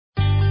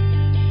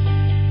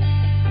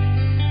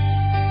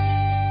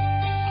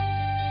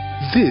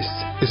This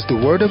is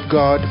the Word of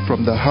God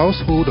from the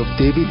Household of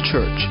David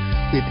Church.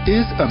 It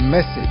is a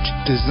message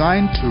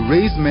designed to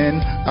raise men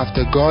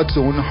after God's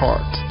own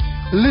heart.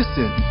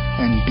 Listen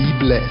and be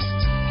blessed.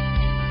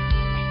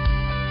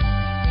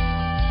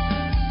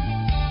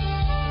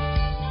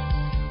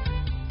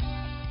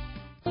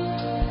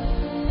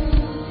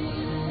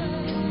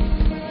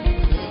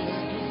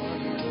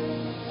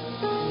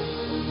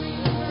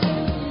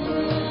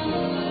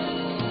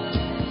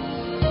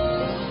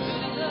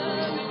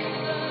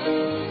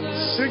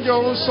 Sing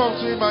your own song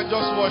to him and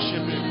just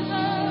worship him.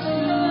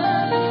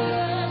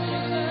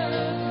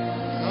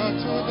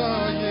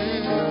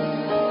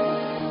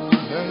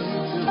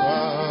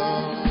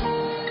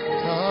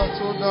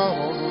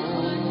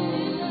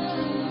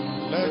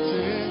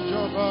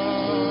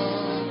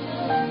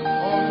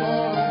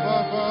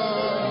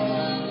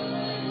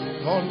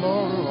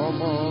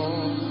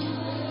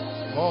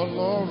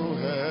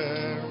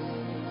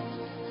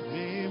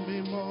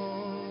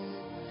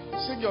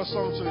 Sing your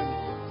song to him.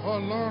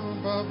 Ọlọ́run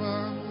bàbá,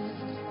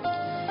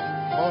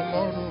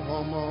 Ọlọ́run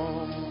ọmọ,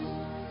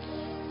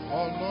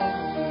 Ọlọ́run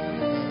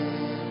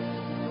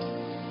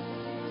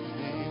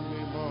ẹ̀mí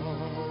mímọ́,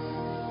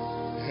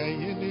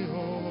 ẹ̀yin ni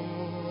ó,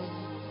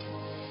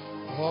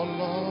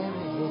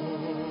 Ọlọ́run ó,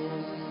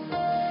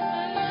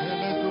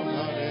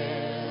 Ẹlẹ́dùmarè,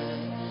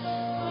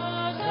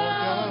 ọ̀gá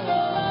ògo,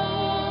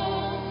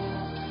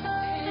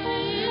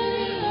 ẹ̀yin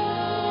ni ó,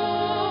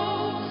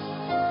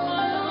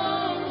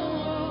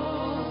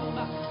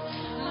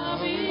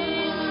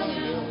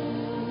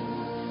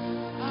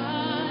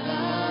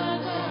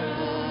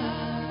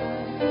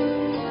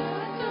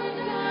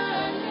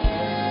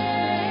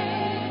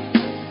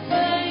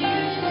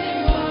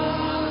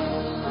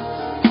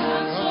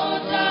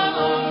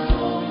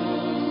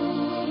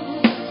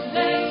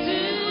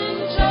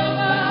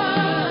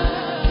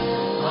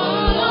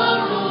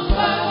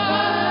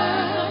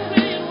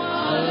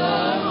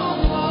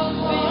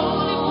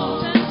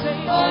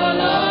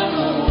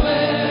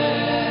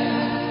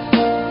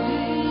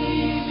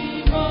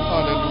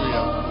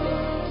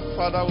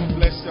 Father, we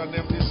bless your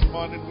name this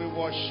morning. We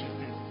worship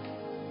you.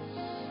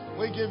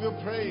 We give you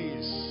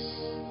praise.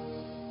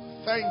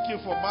 Thank you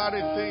for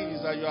mighty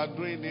things that you are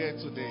doing here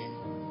today.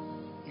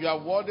 You are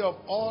worthy of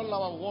all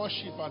our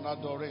worship and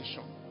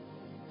adoration.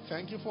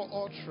 Thank you for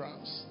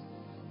utterance.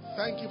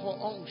 Thank you for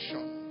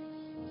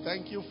unction.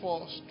 Thank you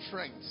for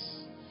strength.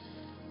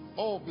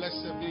 Oh,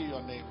 blessed be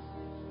your name.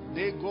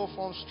 They go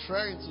from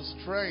strength to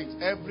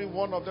strength. Every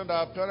one of them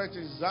that appeared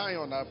in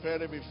Zion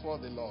appeared before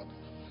the Lord.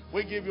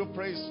 We give you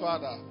praise,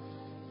 Father.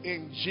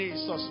 In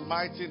Jesus'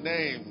 mighty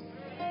name.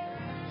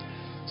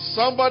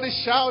 Somebody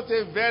shout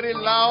a very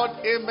loud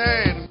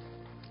amen.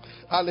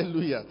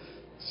 Hallelujah.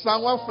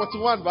 Psalm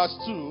 141 verse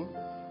 2.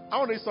 I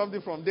want to read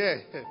something from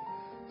there.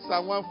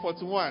 Psalm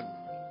 141.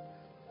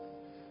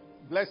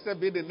 Blessed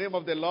be the name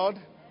of the Lord.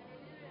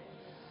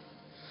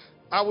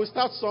 I will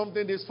start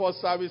something this first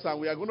service and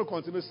we are going to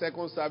continue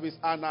second service.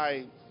 And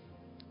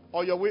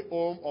on your way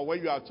home or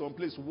when you are at home,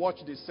 please watch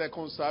the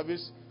second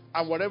service.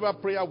 And whatever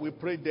prayer we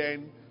pray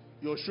then,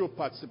 you should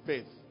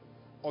participate.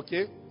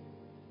 Okay?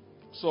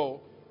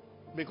 So,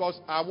 because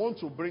I want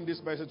to bring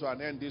this message to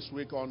an end this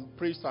week on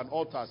priests and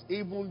altars,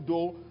 even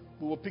though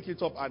we will pick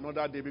it up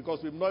another day because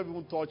we've not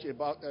even touched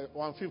about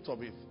 1/5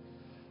 of it.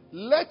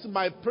 Let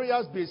my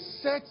prayers be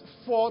set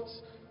forth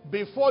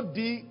before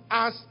thee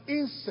as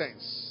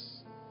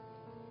incense.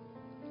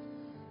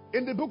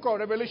 In the book of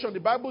Revelation, the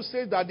Bible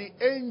says that the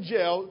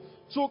angel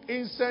took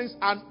incense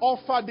and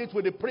offered it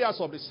with the prayers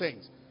of the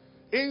saints.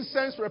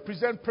 Incense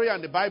represents prayer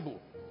in the Bible.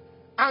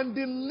 And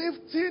the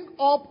lifting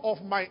up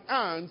of my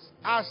hands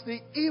as the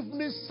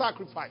evening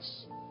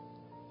sacrifice.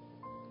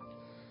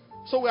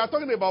 So we are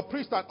talking about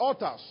priests and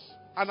altars.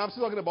 And I'm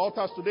still talking about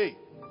altars today.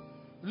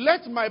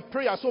 Let my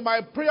prayer, so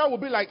my prayer will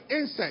be like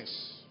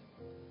incense.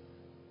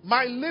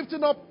 My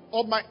lifting up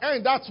of my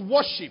hand, that's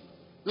worship.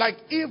 Like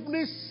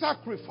evening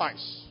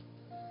sacrifice.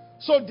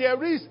 So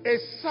there is a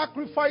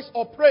sacrifice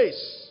of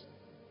praise.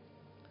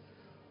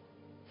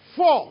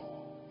 4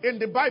 in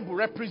the Bible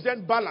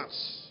represent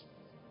balance.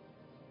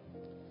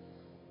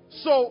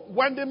 So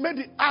when they made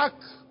the Ark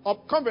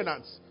of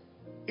Covenant,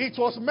 it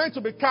was meant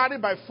to be carried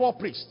by 4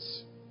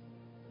 priests.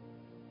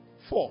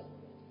 4.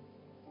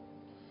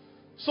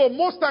 So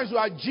most times you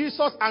are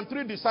Jesus and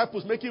 3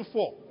 disciples making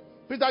 4.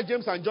 Peter,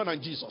 James, and John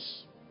and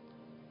Jesus.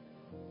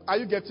 Are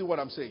you getting what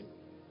I'm saying?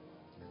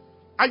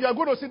 And you are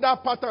going to see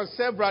that pattern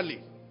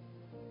severally.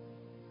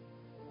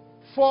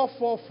 4,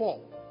 4, 4.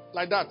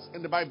 Like that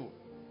in the Bible.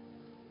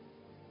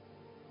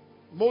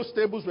 Most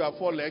tables will have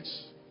 4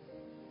 legs.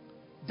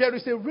 There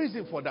is a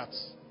reason for that.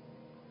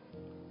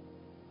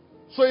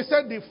 So he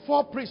said the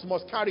 4 priests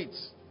must carry it.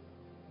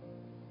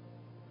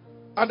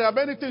 And there are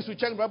many things we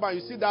check in the Bible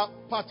and you see that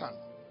pattern.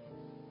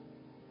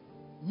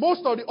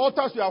 Most of the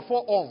altars will have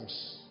 4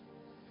 arms.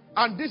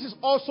 And this is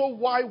also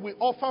why we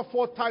offer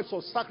 4 types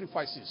of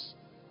sacrifices.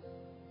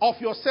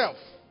 Of yourself.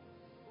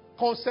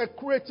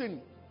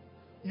 Consecrating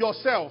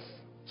yourself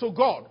to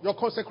God. Your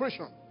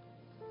consecration.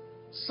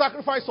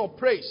 Sacrifice of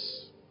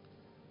praise.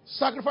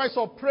 Sacrifice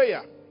of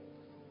prayer.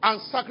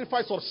 and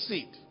sacrifice of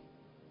seed.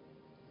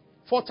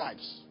 4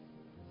 times.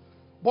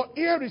 But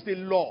here is the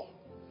law.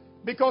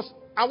 Because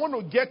I want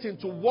to get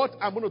into what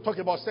I'm going to talk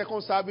about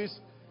second service.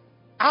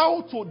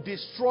 How to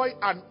destroy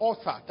an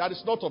altar that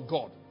is not of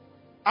God.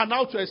 And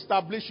how to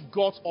establish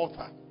God's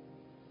altar.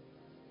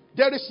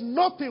 There is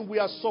nothing we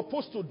are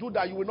supposed to do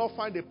that you will not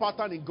find a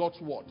pattern in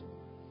God's word.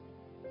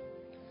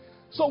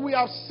 So we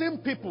have seen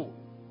people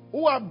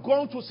who have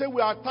gone to say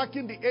we are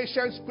attacking the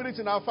ancient spirits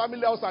in our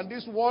family house and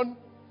this one.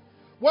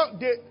 Well,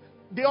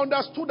 they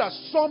understood that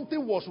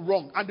something was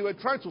wrong and they were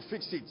trying to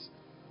fix it.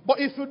 But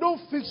if you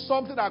don't fix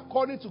something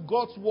according to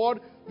God's word,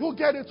 you'll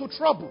get into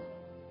trouble.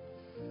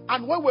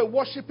 And when we were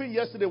worshiping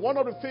yesterday, one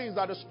of the things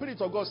that the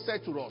Spirit of God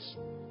said to us,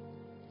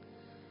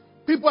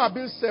 people are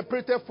being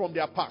separated from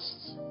their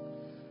past.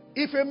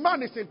 If a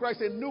man is in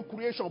Christ, a new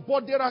creation,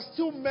 but there are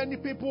still many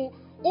people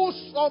who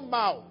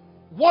somehow,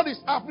 what is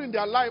happening in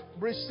their life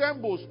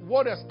resembles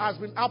what has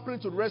been happening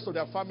to the rest of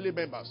their family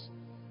members.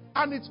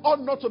 And it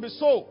ought not to be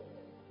so.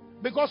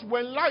 Because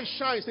when light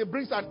shines, it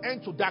brings an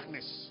end to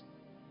darkness.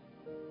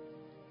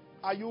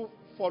 Are you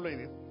following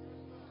me?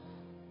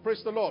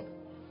 Praise the Lord.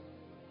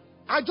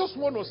 I just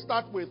want to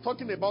start with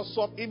talking about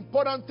some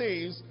important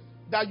things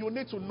that you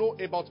need to know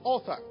about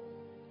altar.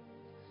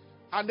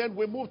 And then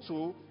we move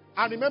to,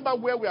 and remember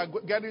where we are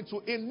getting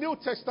to. In New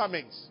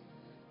Testament,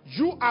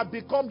 you have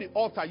become the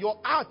altar. Your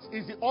heart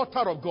is the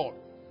altar of God.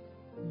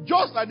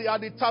 Just like they are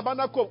the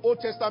tabernacle of Old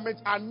Testament,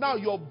 and now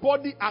your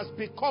body has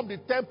become the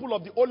temple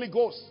of the Holy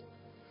Ghost.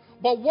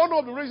 But one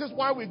of the reasons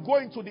why we go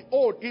into the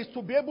old is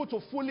to be able to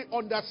fully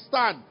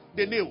understand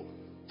the new.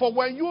 For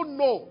when you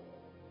know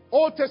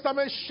Old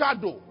Testament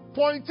shadow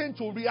pointing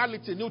to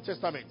reality, New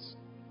Testament.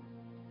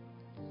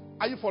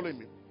 Are you following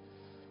me?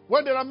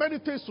 Well, there are many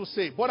things to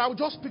say, but I'll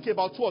just speak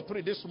about 2 or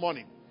 3 this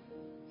morning.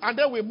 And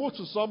then we move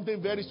to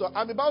something very soon.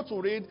 I'm about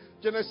to read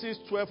Genesis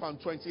 12 and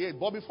 28.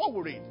 But before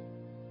we read,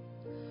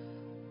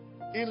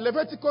 in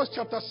Leviticus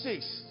chapter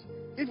 6,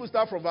 if we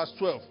start from verse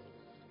 12,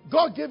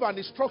 God gave an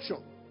instruction.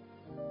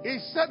 He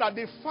said that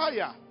the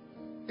fire,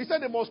 he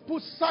said they must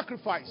put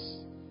sacrifice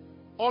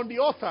on the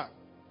altar.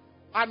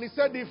 And he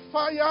said the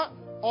fire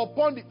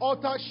upon the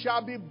altar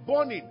shall be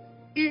burning.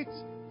 It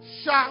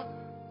shall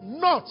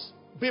not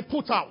be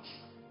put out.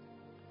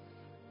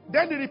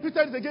 Then he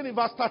repeated it again in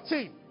verse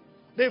 13.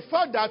 The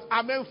fact that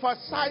I'm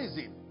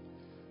emphasizing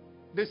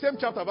the same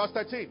chapter, verse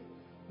 13.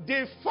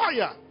 The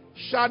fire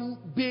shall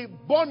be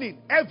burning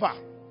ever.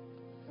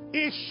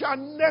 It shall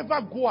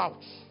never go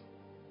out.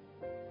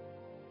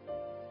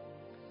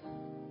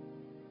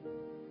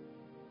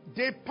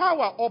 The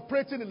power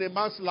operating in a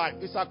man's life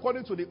is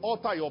according to the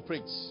altar he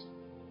operates.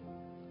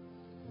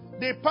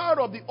 The power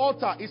of the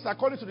altar is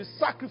according to the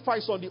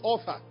sacrifice on the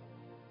altar.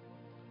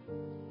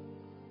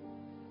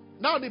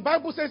 Now the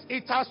Bible says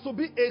it has to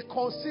be a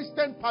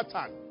consistent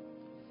pattern.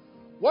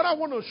 What I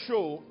want to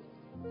show,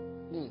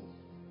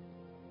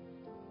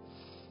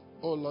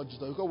 oh Lord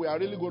Jesus, because we are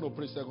really going to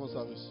pray second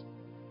service.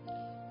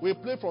 We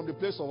pray from the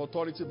place of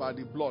authority by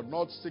the blood,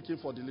 not seeking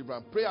for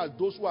deliverance. Pray as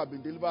those who have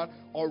been delivered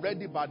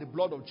already by the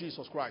blood of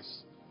Jesus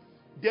Christ.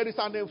 There is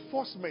an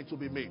enforcement to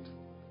be made,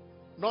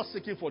 not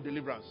seeking for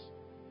deliverance.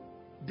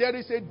 There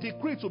is a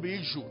decree to be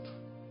issued.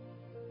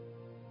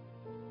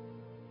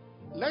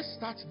 Let's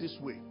start this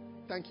way.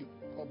 Thank you.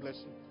 God bless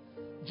you.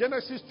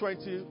 Genesis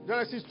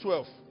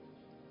 12.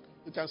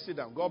 You can sit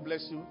down. God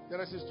bless you.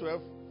 Genesis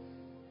 12.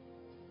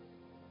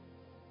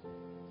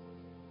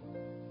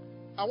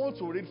 I want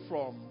to read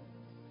from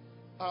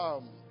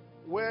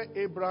where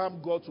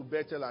Abraham got to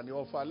Bethel and the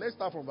offer. Let's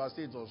start from verse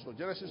 8 also.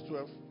 Genesis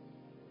 12,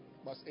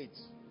 verse 8.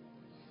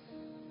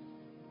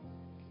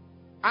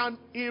 And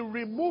he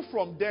removed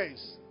from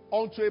thence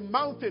unto a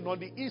mountain on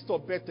the east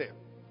of Bethel,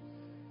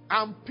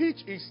 and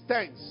pitched his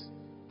tents,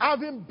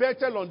 having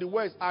Bethel on the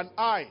west and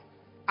Ai.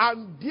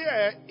 And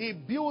there he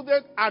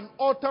builded an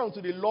altar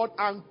unto the Lord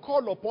and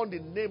called upon the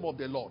name of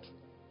the Lord.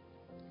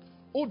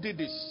 Who did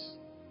this?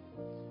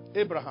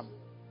 Abraham.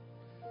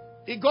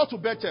 He got to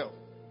Bethel,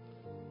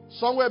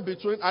 somewhere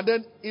between, and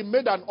then he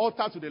made an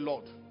altar to the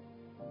Lord.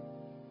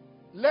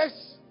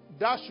 Let's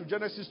dash to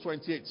Genesis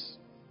 28.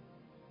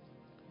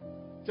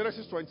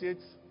 Genesis 28,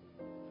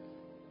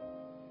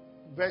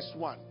 verse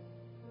 1.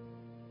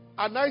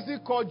 And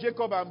Isaac called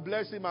Jacob and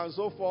blessed him and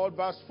so forth.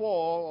 Verse 4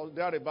 or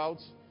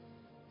thereabouts.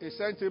 He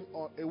sent him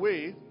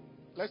away.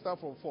 Let's start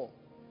from 4.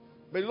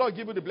 May the Lord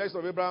give you the blessing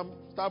of Abraham.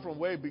 Start from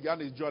where he began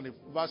his journey.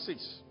 Verse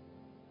 6.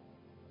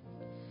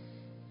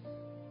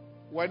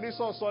 When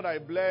Esau saw that he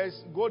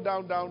blessed, go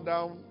down.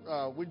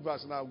 Which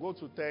verse now? Go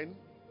to 10.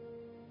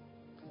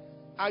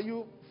 Are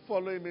you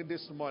following me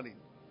this morning?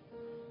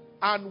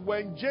 And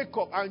when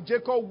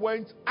Jacob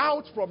went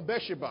out from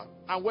Beersheba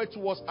and went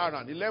towards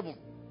Haran. 11.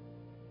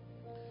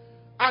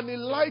 And he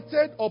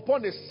lighted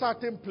upon a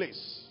certain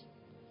place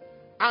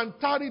and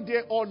tarried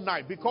there all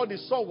night because the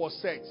sun was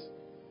set.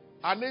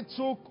 And he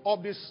took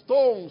of the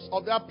stones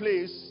of that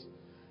place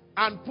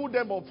and put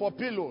them up for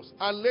pillows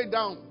and lay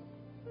down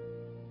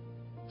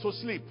to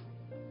sleep.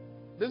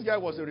 This guy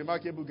was a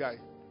remarkable guy.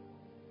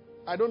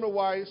 I don't know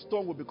why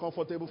stone would be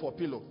comfortable for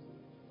pillow.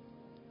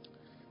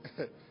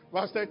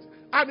 Verse 10.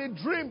 And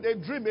he dreamed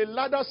a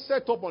ladder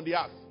set up on the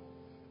earth,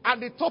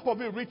 and the top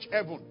of it reached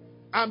heaven.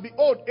 And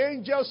behold,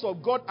 angels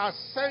of God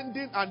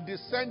ascending and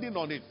descending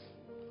on it.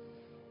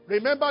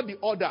 Remember the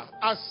order.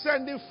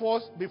 Ascending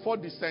first before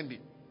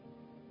descending.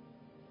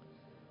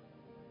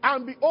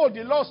 And behold,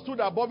 the Lord stood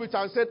above it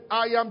and said,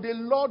 I am the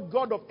Lord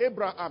God of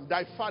Abraham,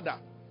 thy father,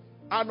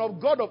 and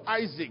of God of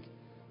Isaac.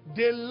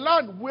 The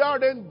land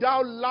wherein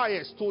thou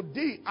liest, to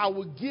thee I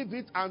will give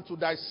it unto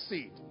thy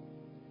seed.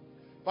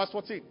 Verse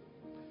 14.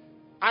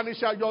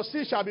 And your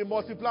seed shall be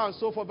multiplied, and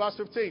so forth. Verse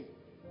 15.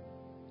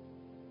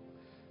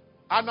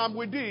 And I'm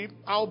with thee,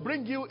 I'll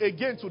bring you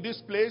again to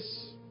this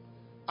place.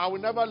 I will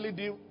never leave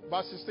you.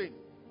 Verse 16.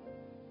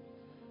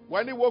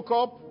 When he woke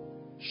up,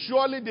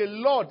 surely the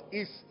Lord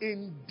is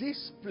in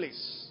this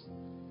place,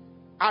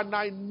 and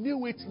I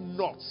knew it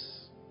not.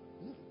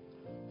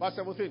 Verse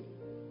 17.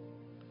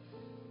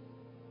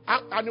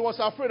 And he was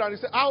afraid, and he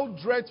said, how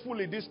dreadful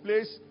is this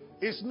place?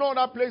 It's no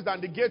other place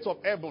than the gates of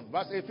heaven.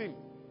 Verse 18.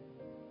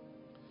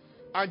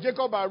 And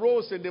Jacob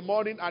arose in the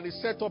morning, and he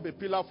set up a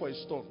pillar for a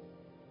stone.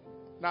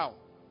 Now,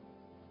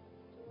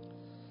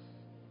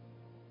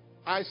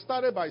 I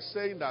started by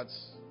saying that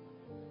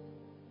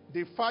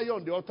the fire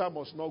on the altar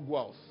must not go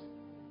out.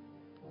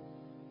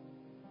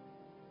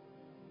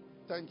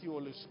 Thank you,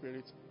 Holy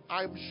Spirit.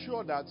 I'm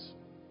sure that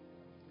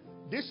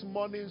this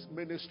morning's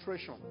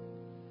ministration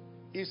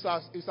is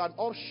an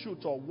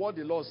offshoot of what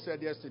the Lord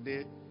said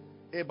yesterday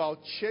about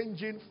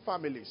changing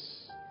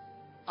families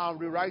and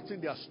rewriting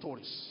their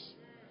stories.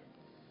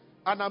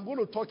 And I'm going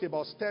to talk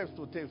about steps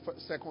to take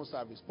second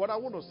service. But I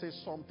want to say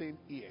something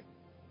here.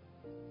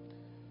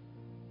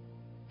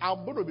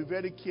 I'm going to be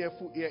very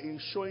careful here in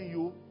showing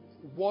you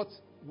what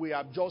we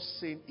have just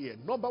seen here.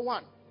 Number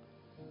one,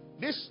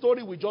 this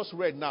story we just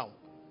read now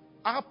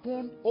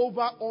happened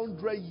over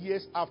 100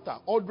 years after,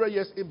 100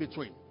 years in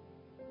between.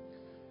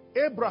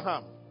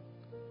 Abraham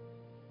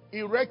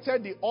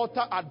erected the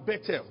altar at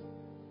Bethel.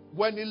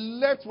 When he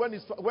left,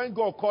 when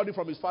God called him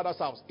from his father's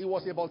house, he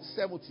was about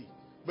 70.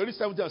 Maybe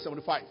 70 or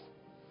 75.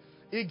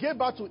 He gave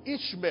birth to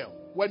Ishmael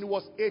when he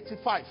was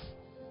 85.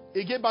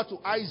 He gave birth to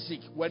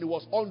Isaac when he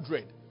was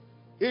 100.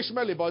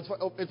 Ishmael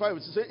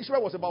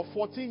was about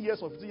 14 years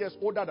or 15 years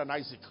older than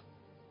Isaac.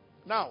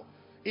 Now,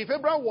 if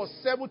Abraham was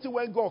 70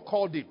 when God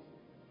called him,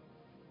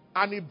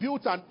 and he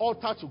built an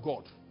altar to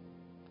God,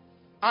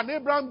 and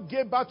Abraham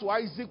gave birth to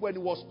Isaac when he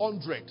was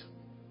 100,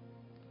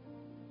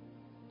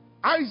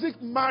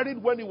 Isaac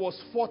married when he was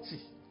 40.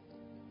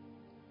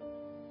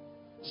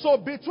 So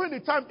between the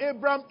time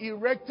Abraham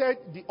erected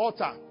the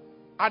altar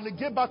and he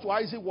gave birth to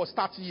Isaac was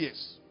 30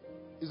 years.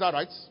 Is that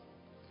right?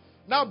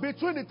 Now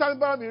between the time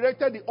Abraham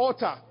erected the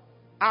altar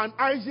and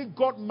Isaac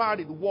got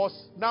married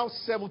was now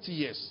 70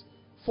 years.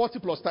 40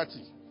 plus 30.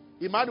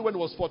 He married when he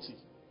was 40.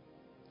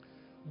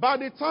 By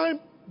the time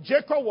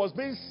Jacob was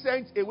being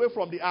sent away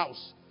from the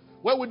house,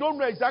 well, we don't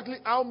know exactly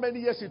how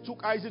many years it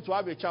took Isaac to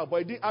have a child, but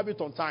he didn't have it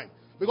on time.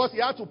 Because he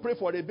had to pray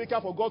for Rebekah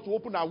for God to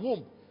open her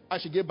womb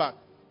and she gave back.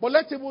 But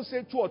let's even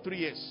say 2 or 3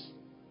 years.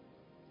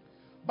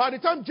 By the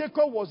time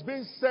Jacob was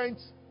being sent,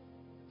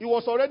 he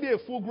was already a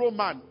full-grown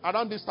man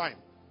around this time.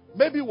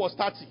 Maybe he was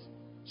 30.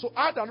 So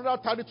add another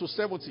 30 to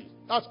 70.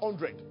 That's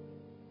 100.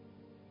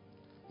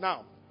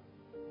 Now,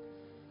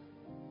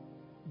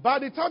 by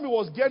the time he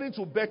was getting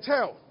to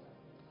Bethel,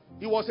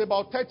 he was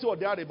about 30 or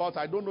thereabouts.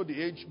 I don't know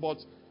the age, but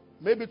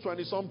maybe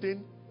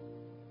 20-something.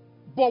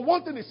 But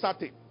one thing is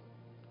certain.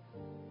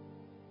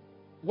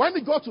 When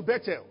he got to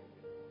Bethel,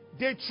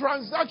 the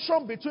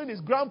transaction between his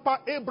grandpa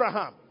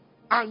Abraham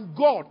and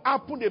God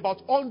happened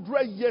about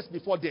 100 years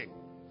before then.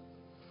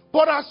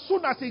 But as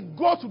soon as he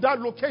got to that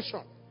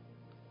location,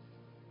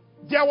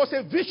 there was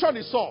a vision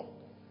he saw.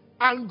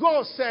 And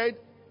God said,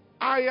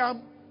 I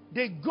am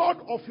the God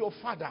of your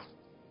father.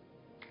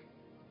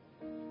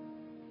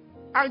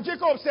 And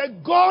Jacob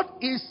said, God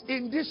is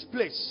in this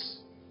place.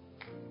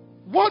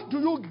 What do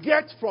you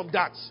get from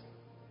that?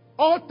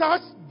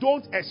 Altars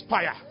don't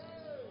expire.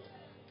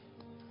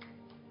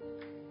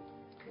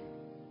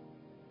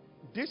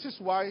 This is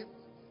why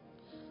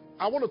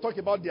I want to talk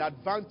about the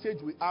advantage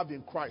we have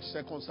in Christ,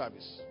 second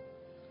service.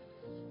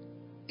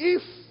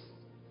 If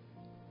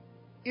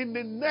in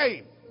the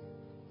name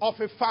of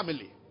a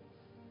family,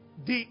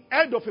 the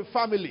head of a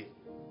family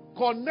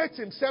connects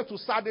himself to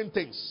certain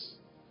things,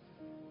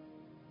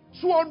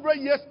 200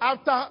 years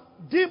after,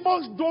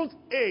 demons don't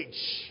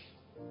age.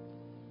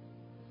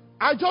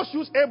 I just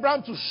used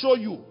Abraham to show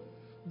you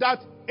that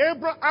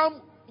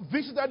Abraham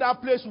visited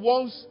that place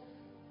once,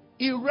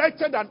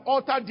 erected an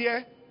altar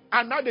there,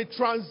 and had a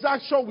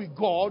transaction with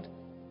God,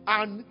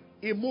 and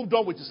he moved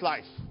on with his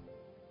life.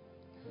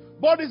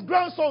 But his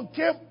grandson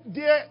came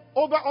there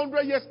over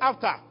 100 years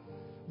after.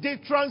 The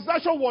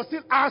transaction was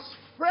still as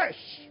fresh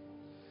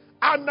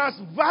and as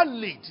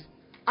valid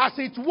as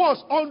it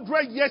was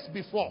 100 years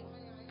before.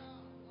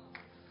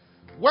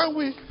 When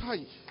we...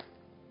 Hi,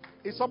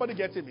 is somebody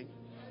getting me?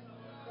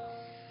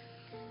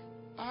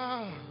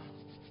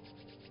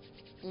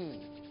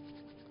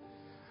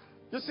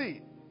 You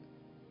see,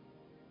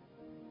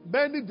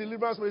 many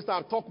deliverance ministers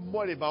have talked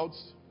more about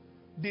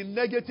the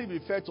negative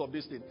effects of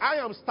this thing. I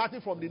am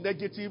starting from the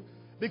negative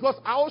because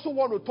I also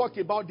want to talk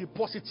about the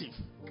positive.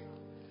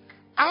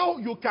 How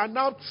you can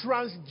now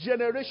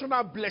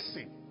transgenerational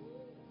blessing.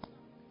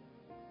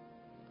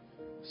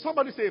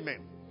 Somebody say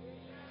amen.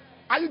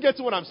 Are you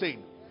getting what I'm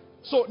saying?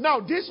 So now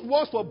this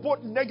was for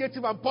both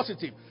negative and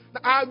positive.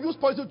 Now, I have used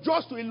positive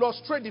just to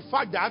illustrate the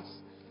fact that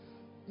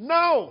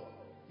now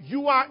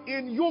you are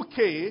in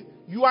UK,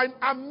 you are in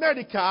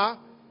America,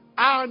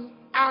 and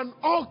an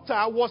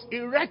altar was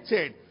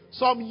erected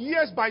some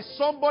years by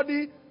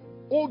somebody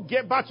who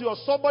gave back to you, or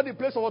somebody in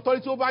place of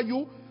authority over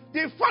you.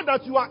 The fact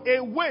that you are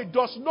away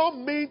does not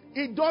mean,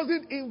 it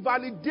doesn't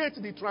invalidate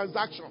the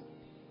transaction.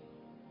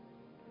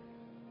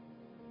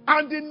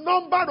 And the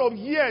number of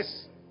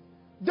years,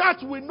 that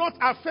will not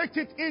affect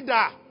it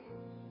either.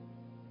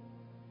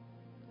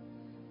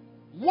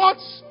 What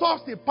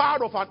stops the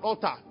power of an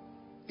altar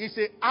is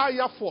a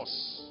higher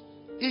force.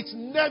 It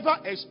never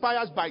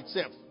expires by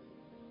itself.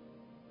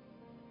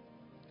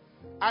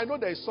 I know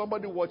there is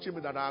somebody watching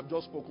me that I have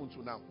just spoken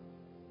to now.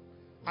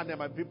 And there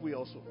might be people here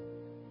also.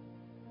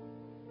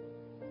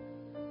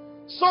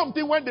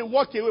 Something when they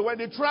walk away, when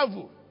they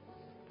travel,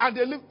 and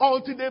they live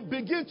until they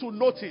begin to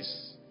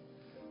notice.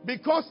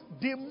 Because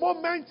the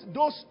moment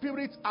those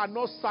spirits are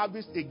not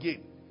serviced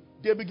again,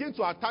 they begin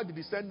to attack the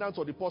descendants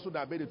of the person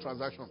that made the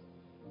transaction.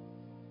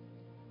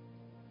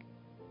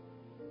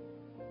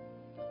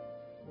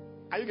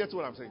 Are you getting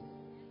what I'm saying?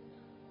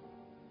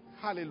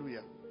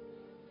 Hallelujah.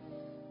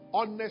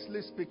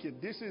 Honestly speaking,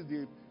 this is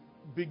the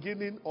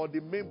beginning or the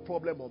main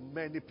problem of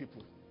many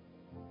people.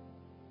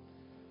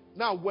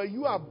 Now, when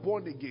you are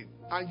born again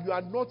and you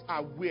are not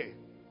aware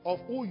of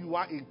who you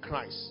are in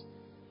Christ,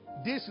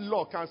 this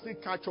law can still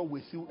catch up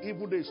with you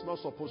even though it's not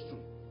supposed to.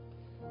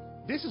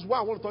 This is why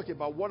I want to talk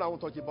about what I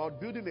want to talk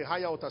about, building a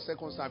higher altar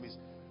second service.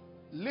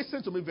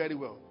 Listen to me very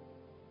well.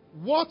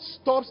 What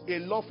stops a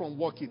law from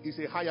working is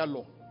a higher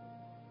law.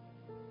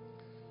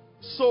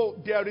 So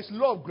there is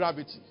law of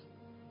gravity,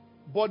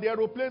 but the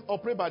aeroplane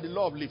operates by the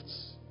law of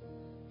lifts.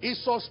 It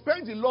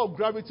suspends the law of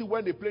gravity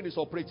when the plane is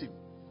operating.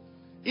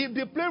 If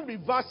the plane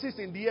reverses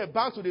in the air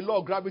back to the law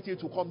of gravity,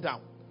 it will come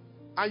down.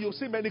 And you'll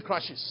see many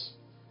crashes.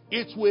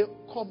 It will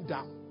come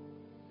down.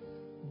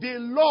 The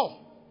law,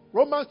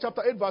 Romans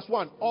chapter 8 verse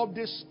 1, of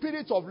the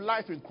spirit of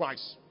life in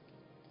Christ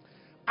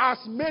has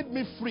made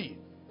me free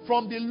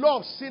from the law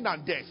of sin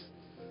and death.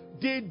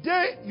 The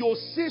day you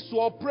cease to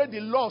operate the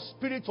law of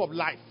spirit of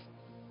life,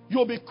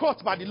 you'll be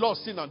caught by the law of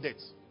sin and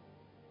death.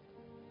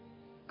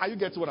 Are you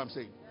getting what I'm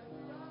saying?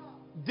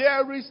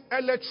 There is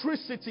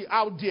electricity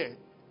out there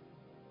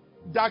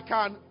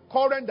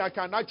current that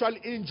can actually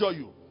injure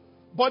you.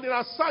 But there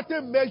are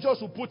certain measures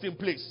you put in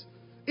place.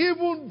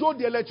 Even though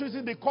the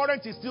electricity, the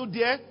current is still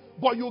there,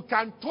 but you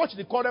can touch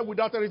the current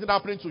without anything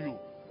happening to you.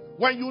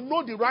 When you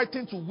know the right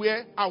thing to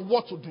wear and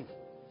what to do.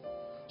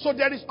 So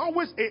there is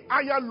always a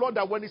higher law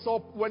that when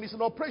it's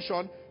in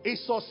operation, it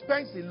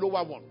suspends the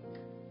lower one.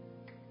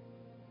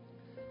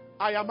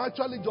 I am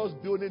actually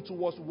just building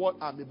towards what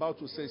I'm about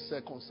to say,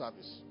 second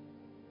service.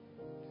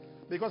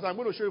 Because I'm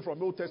going to show you from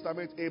the Old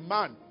Testament a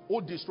man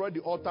who destroyed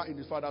the altar in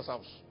his father's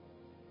house.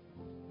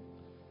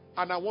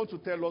 And I want to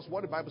tell us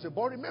what the Bible says.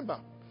 But remember,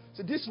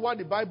 see, this is what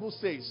the Bible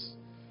says.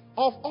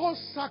 Of all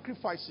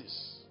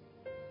sacrifices,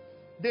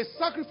 the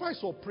sacrifice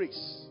of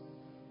praise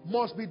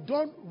must be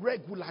done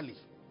regularly.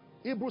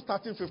 Hebrews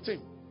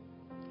 13:15.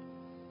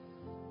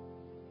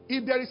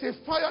 If there is a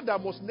fire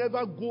that must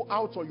never go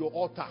out on your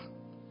altar,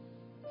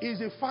 it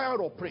is a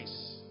fire of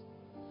praise.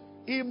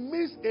 It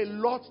means a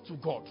lot to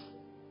God.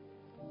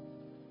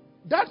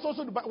 That's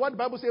also what the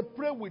Bible says,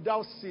 pray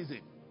without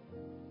ceasing.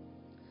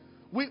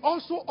 We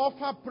also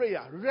offer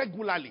prayer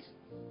regularly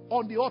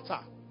on the altar.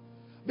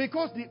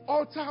 Because the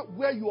altar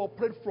where you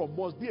operate from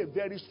must be a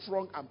very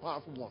strong and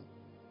powerful one.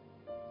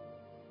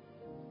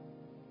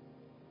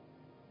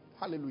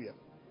 Hallelujah.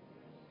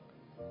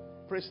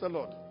 Praise the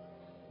Lord.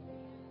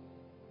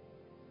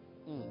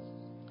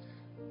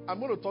 I'm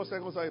going to talk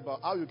second time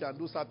about how you can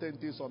do certain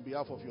things on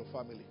behalf of your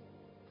family.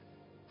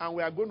 And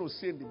we are going to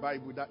see in the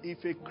Bible that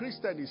if a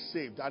Christian is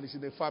saved and is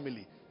in a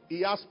family,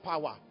 he has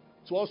power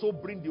to also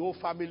bring the whole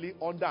family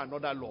under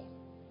another law.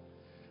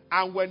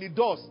 And when he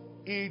does,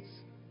 it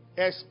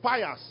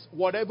expires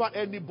whatever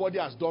anybody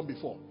has done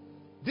before.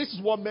 This is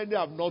what many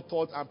have not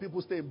taught, and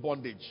people stay in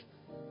bondage.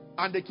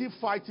 And they keep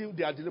fighting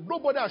their deliverance.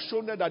 Nobody has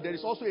shown them that there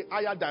is also a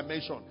higher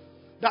dimension.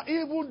 That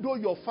even though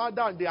your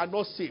father and they are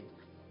not saved,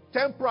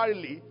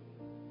 temporarily,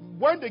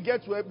 when they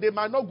get to heaven, they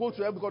might not go to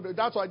heaven because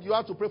that's why you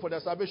have to pray for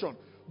their salvation.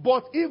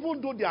 But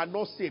even though they are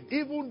not saved,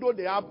 even though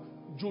they have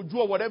juju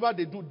or whatever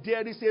they do,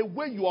 there is a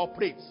way you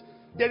operate.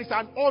 There is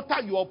an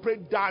altar you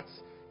operate that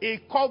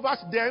it covers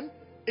them,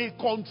 it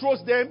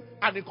controls them,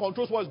 and it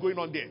controls what is going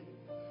on there.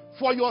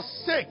 For your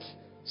sake,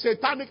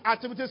 satanic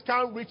activities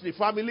can't reach the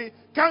family,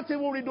 can't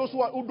even reach those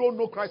who don't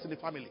know Christ in the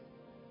family.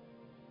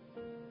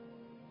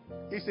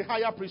 It's a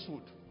higher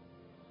priesthood.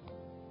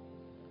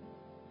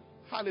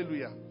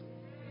 Hallelujah.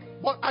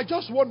 But I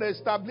just want to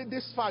establish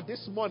this fact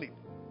this morning.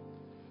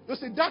 You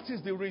see, that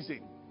is the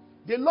reason.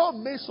 The Lord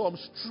made some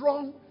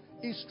strong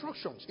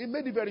instructions. He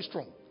made it very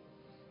strong.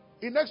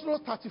 In Exodus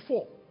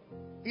 34,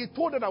 he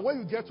told them that when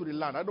you get to the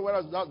land, I don't know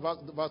whether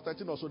that's verse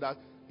 13 or so, that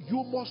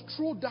you must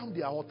throw down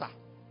their altar.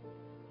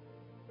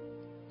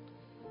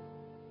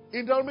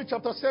 In Deuteronomy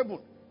chapter 7,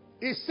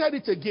 he said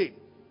it again.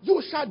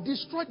 You shall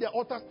destroy their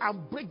altars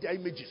and break their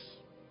images.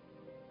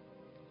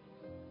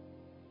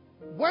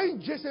 When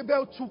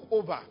Jezebel took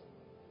over,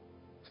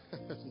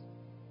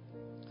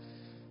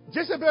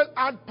 Jezebel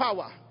had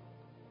power,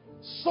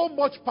 so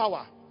much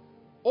power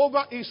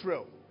over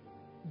Israel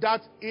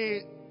that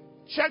he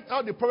checked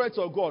out the prophets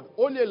of God.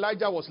 Only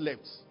Elijah was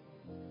left.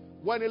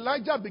 When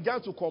Elijah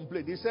began to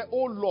complain, he said,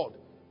 "Oh Lord,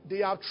 they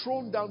have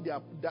thrown down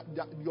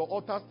your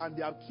altars and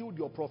they have killed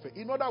your prophet."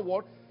 In other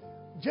words,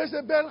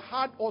 Jezebel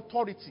had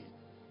authority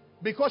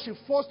because she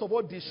first of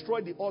all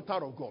destroyed the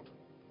altar of God.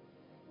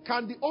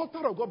 Can the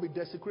altar of God be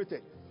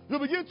desecrated? You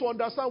begin to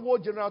understand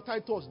what General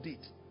Titus did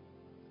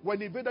when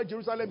he invaded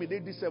Jerusalem in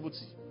AD 70.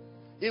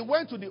 He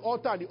went to the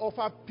altar and he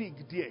offered pig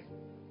there.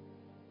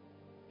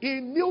 He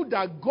knew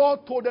that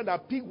God told them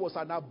that pig was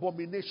an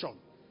abomination.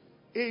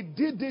 He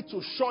did it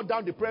to shut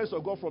down the presence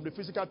of God from the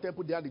physical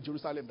temple there in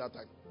Jerusalem that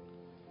time.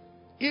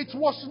 It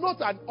was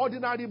not an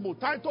ordinary move.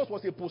 Titus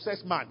was a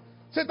possessed man.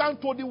 Satan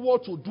told him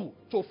what to do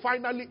to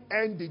finally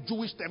end the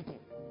Jewish temple.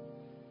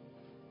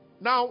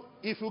 Now,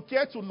 if you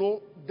care to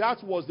know,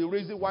 that was the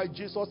reason why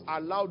Jesus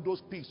allowed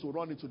those pigs to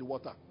run into the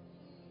water.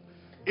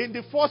 In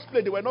the first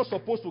place, they were not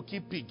supposed to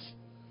keep pig.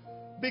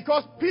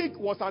 Because pig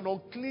was an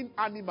unclean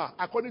animal,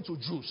 according to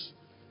Jews.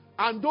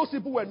 And those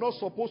people were not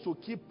supposed to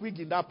keep pig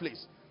in that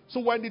place. So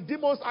when the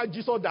demons asked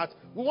Jesus that,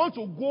 we want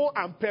to go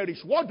and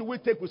perish, what do we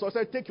take with us? He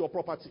said, take your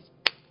property.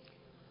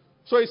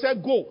 So he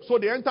said, go. So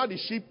they entered the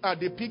sheep,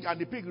 the pig, and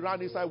the pig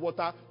ran inside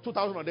water,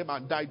 2,000 of them,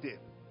 and died there.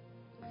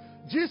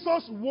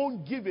 Jesus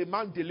won't give a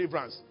man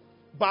deliverance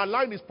by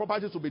allowing his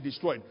property to be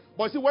destroyed.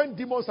 But see, when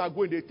demons are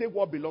going, they take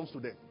what belongs to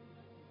them.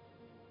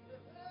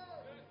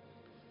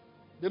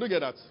 They don't get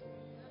that.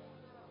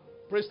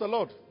 Praise the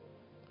Lord.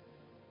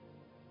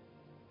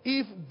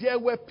 If there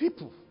were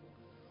people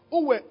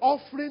who were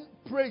offering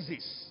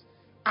praises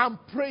and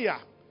prayer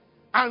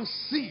and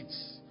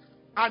seeds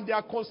and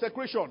their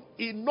consecration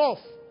enough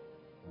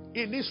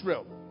in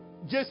Israel,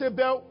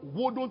 Jezebel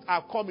wouldn't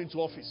have come into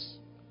office.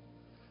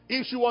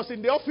 If she was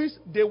in the office,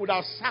 they would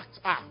have sacked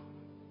her.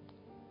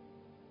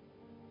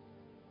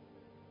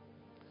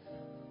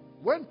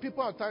 When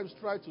people at times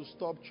try to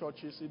stop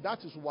churches,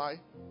 that is why,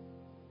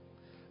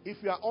 if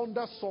you are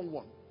under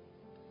someone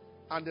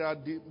and there are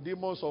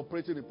demons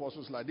operating in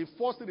person's life, the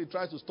first thing he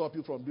tries to stop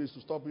you from doing is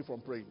to stop you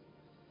from praying.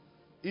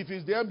 If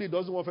it's the MD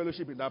doesn't want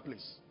fellowship in that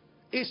place,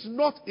 it's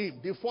not him.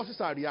 The forces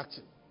are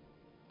reacting.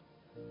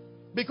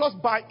 Because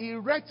by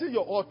erecting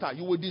your altar,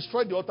 you will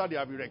destroy the altar they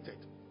have erected.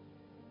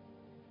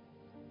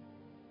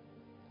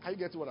 Are you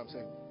getting what I'm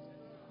saying?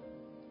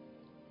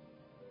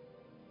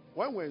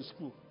 When we were in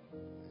school,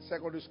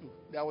 secondary school,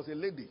 there was a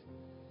lady.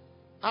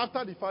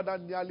 After the father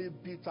nearly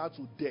beat her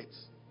to death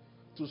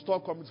to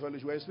stop coming to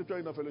fellowship, we were scripture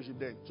in fellowship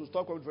then, to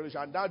stop coming to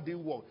fellowship, and that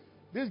didn't work.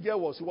 This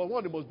girl she was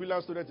one of the most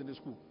brilliant students in the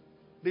school.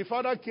 The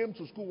father came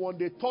to school one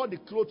day, tore the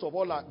clothes of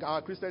all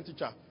our Christian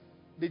teacher.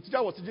 The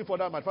teacher was teaching for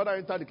that. My father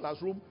entered the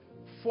classroom,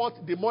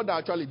 fought the mother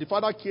actually. The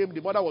father came,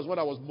 the mother was one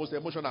that was most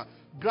emotional.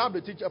 Grabbed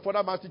the teacher,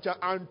 father man's teacher,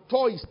 and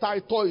tore his tie,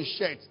 tore his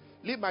shirt.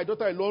 Leave my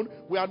daughter alone.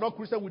 We are not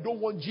Christian. We don't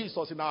want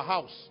Jesus in our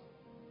house.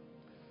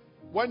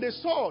 When they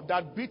saw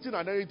that beating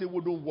and anything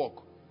wouldn't work,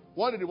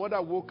 one day the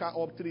mother woke her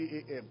up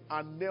 3 a.m.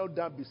 and knelt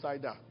down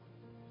beside her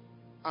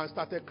and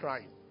started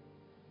crying.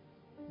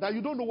 That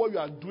you don't know what you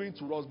are doing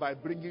to us by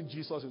bringing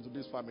Jesus into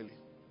this family.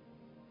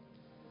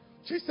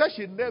 She said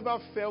she never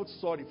felt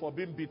sorry for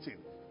being beaten.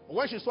 But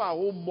when she saw her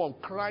own mom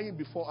crying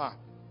before her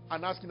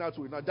and asking her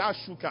to, that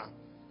shook her.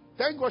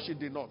 Thank God she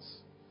did not.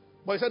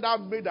 But he said that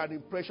made an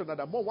impression that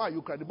the mom, why are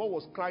you crying? The mom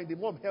was crying. The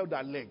mom held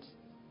her leg.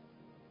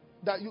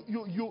 That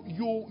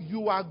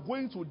you are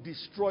going to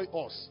destroy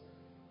us.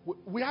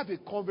 We have a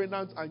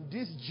covenant, and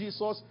this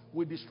Jesus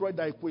will destroy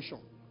that equation.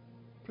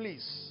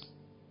 Please.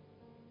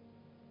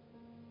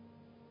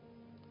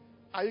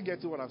 Are you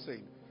getting what I'm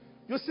saying?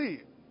 You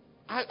see,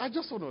 I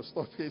just want to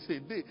stop here and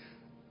say,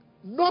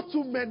 not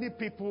too many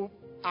people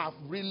have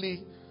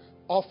really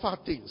offered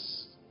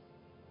things.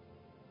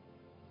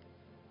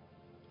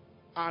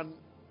 And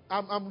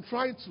I'm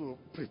trying to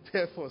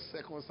prepare for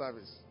second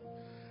service.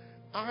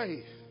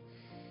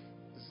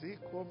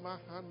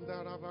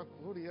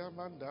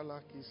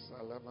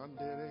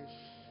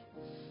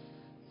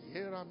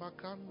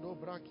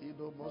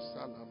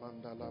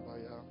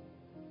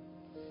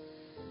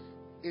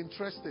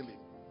 Interestingly,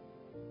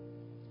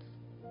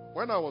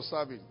 when I was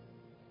serving,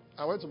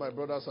 I went to my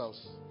brother's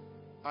house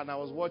and I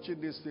was watching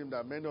this film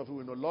that many of you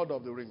will know, Lord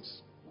of the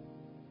Rings.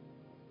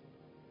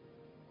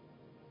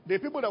 The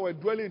people that were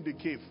dwelling in the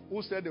cave,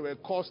 who said they were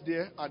cursed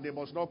there and they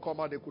must not come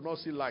out, they could not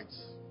see lights.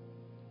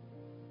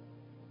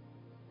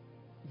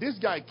 This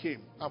guy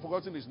came, I've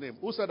forgotten his name,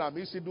 who said, I'm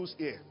Isidu's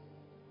ear.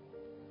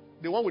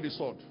 The one with the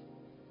sword.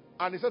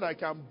 And he said, I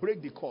can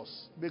break the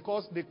curse.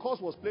 Because the curse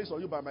was placed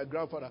on you by my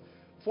grandfather.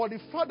 For the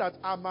fact that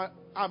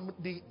I'm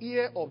the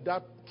heir of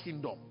that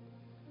kingdom.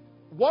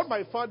 What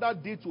my father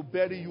did to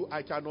bury you,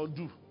 I cannot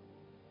do.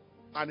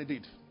 And he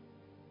did.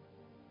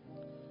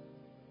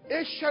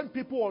 Ancient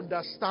people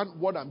understand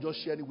what I'm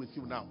just sharing with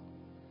you now.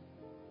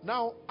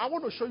 Now, I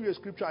want to show you a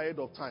scripture ahead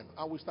of time.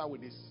 I will start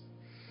with this.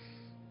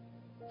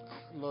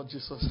 Lord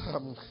Jesus,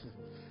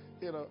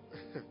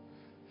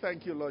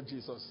 thank you, Lord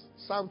Jesus.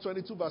 Psalm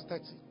 22, verse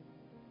 30.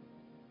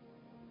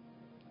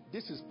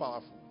 This is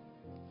powerful.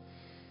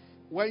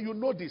 When you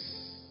know this,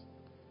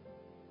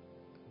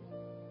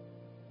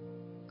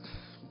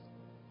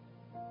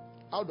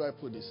 how do I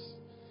put this?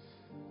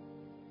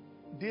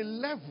 The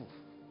level,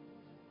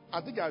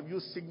 I think I've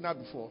used Signal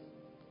before,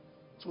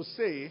 to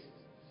say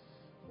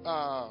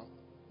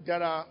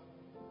there are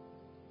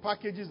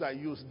packages that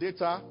use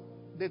data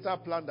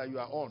plan that you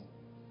are on.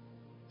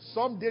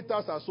 Some data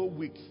are so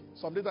weak.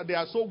 Some data, they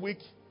are so weak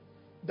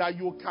that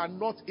you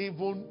cannot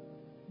even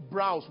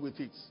browse with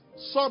it.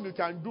 Some you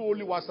can do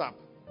only WhatsApp.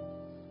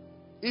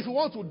 If you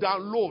want to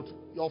download,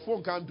 your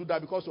phone can't do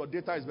that because your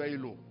data is very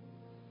low.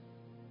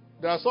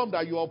 There are some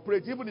that you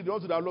operate, even if you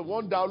want to download,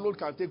 one download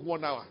can take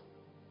 1 hour.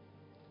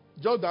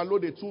 Just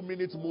download a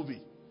 2-minute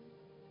movie.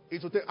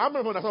 It will take, I'm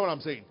not understand what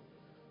I'm saying.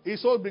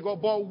 It's so big,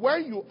 but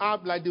when you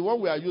have, like the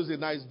one we are using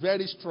now, is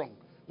very strong.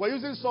 We're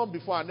using some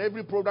before, and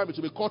every program it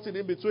will be cutting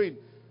in between.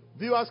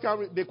 Viewers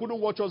they couldn't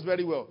watch us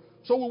very well.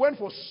 So we went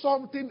for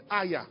something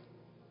higher.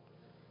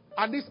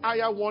 And this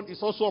higher one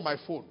is also on my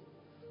phone.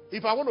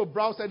 If I want to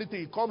browse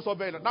anything, it comes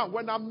over. Now,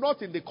 when I'm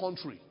not in the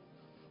country,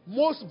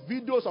 most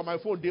videos on my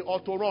phone, they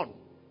auto-run.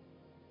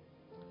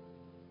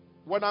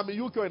 When I'm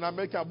in UK or in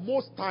America,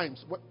 most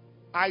times,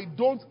 I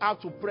don't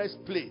have to press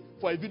play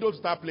for a video to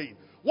start playing.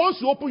 Once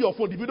you open your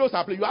phone, the videos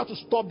are playing. You have to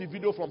stop the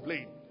video from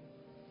playing.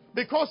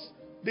 Because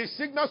the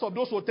signals of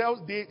those hotels,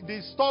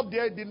 they stop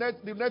there. The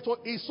network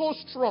is so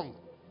strong.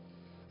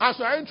 As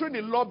you're entering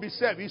the lobby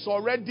itself, it's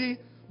already,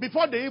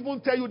 before they even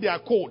tell you their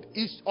code,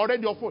 it's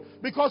already your phone.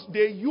 Because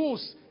they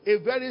use a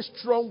very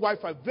strong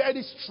Wi-Fi,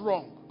 very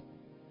strong.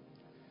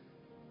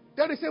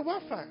 There is a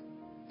Wi-Fi,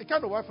 a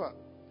kind of Wi-Fi,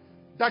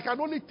 that can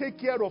only take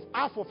care of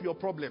half of your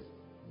problem.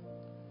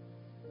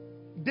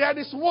 There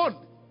is one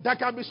that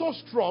can be so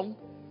strong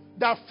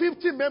that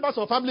 50 members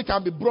of family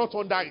can be brought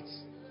under it.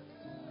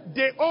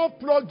 They all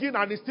plug in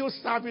and it's still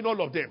serving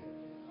all of them.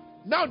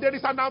 Now there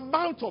is an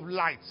amount of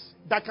light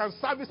that can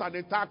service an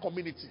entire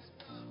community.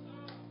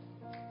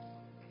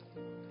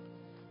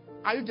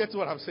 Are you getting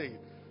what I'm saying?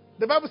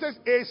 The Bible says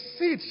a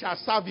seed shall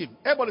serve him.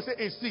 Everybody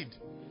say a seed.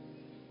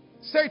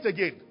 Say it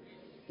again.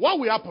 What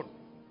will happen?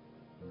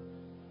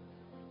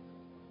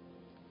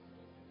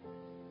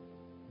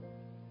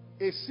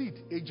 A seed,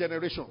 a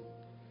generation.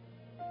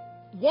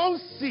 One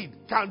seed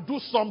can do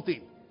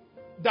something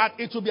that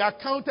it will be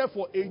accounted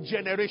for a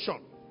generation.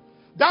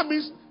 That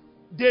means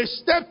the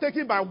step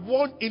taken by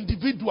one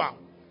individual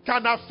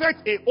can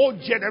affect a whole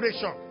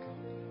generation.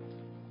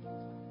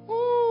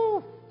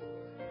 Ooh.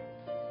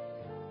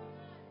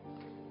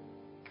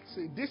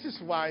 See, this is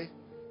why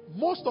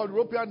most of the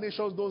European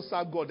nations don't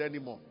serve God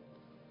anymore.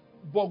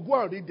 But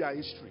go and read their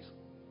history.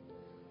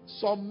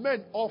 Some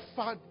men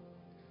offered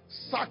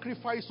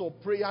sacrifice or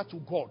prayer to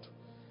God.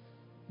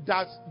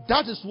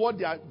 That is what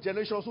their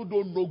generations who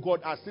don't know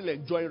God are still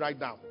enjoying right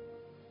now.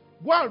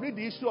 Go and read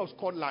the history of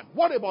Scotland.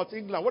 What about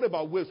England? What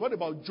about Wales? What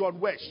about John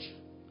West?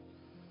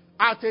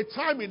 At a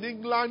time in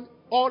England,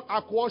 all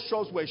aqua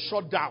shops were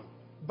shut down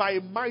by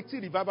a mighty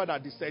revival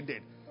that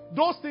descended.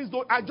 Those things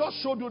I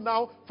just showed you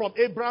now from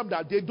Abraham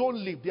that they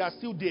don't live. They are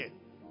still there.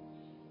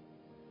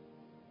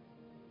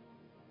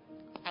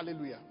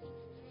 Hallelujah.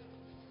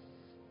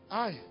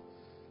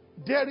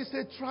 There is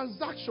a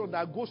transaction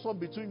that goes on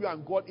between you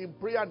and God in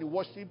prayer and in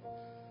worship,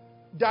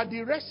 that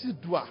the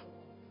residue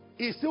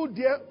is still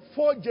there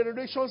 4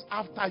 generations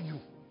after you.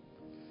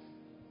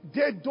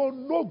 They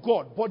don't know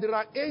God, but there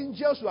are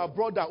angels who are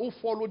brought down who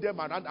follow them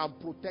around and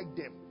protect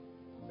them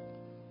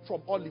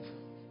from all evil.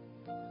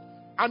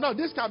 And now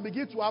this can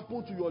begin to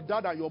happen to your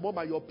dad and your mom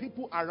and your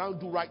people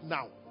around you right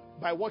now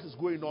by what is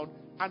going on.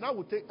 And I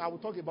will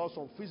talk about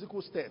some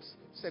physical steps,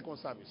 second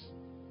service.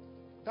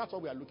 That's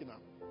what we are looking at.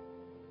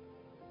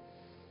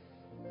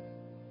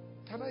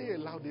 Can I hear a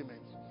loud amen?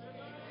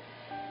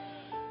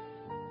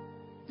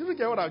 Did you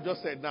get what I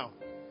just said now?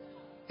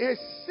 A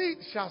seed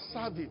shall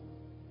serve him.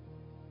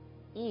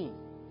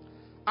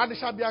 And it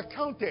shall be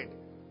accounted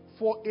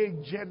for a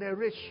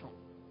generation.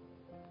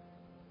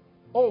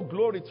 Oh,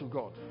 glory to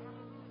God.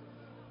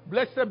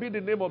 Blessed be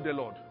the name of the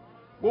Lord.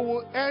 We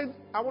will end.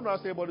 I want to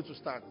ask everybody to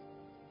stand.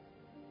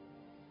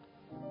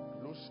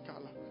 No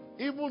scholar.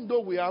 Even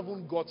though we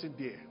haven't gotten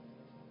there.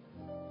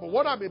 But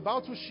what I'm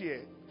about to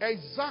share,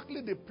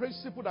 exactly the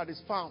principle that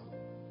is found.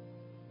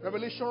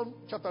 Revelation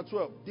chapter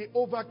 12. They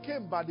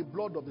overcame by the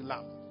blood of the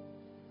Lamb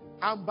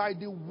and by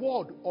the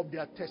word of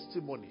their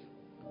testimony.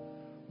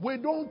 We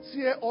don't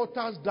tear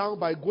altars down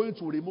by going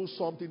to remove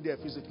something there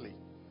physically.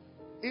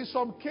 In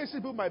some cases,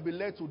 people might be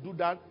led to do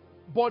that.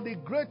 But the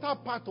greater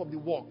part of the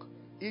work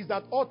is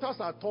that altars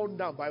are torn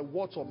down by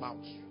words of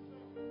mouth.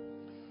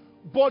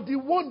 But the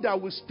one that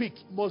will speak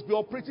must be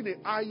operating a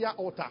higher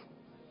altar.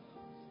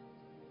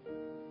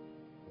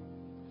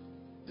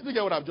 Did you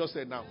get what I've just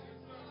said now?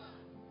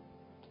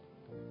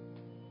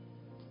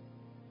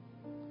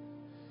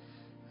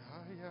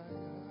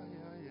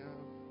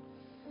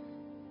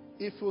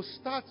 If you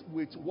start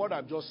with what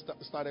I've just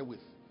started with,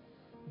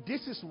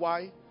 this is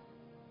why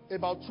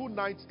about 2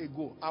 nights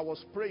ago I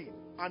was praying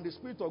and the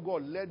Spirit of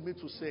God led me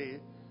to say,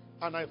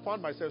 and I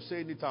found myself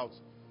saying it out,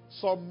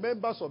 some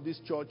members of this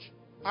church,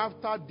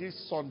 after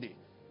this Sunday,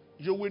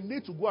 you will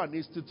need to go and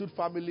institute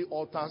family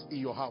altars in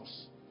your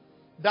house.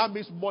 That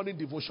means morning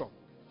devotion.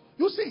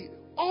 You see,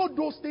 all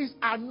those things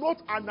are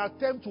not an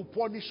attempt to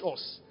punish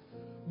us.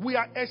 We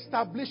are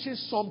establishing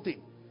something.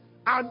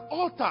 An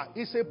altar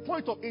is a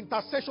point of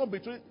intercession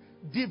between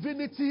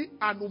divinity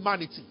and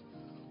humanity.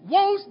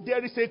 Once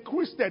there is a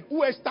Christian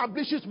who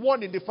establishes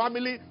one in the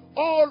family,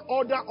 all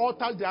other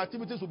altars, their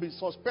activities will be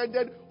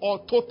suspended or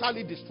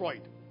totally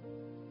destroyed.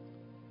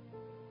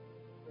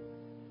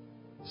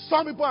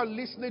 Some people are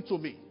listening to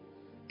me.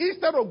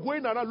 Instead of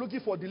going around looking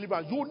for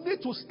deliverance, you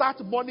need to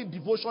start morning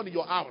devotion in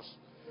your house.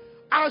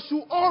 As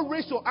you all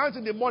raise your hands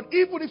in the morning,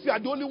 even if you are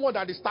the only one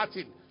that is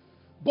starting.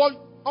 But,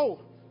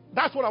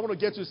 that's what I want to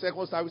get to the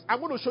second service. I'm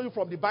going to show you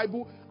from the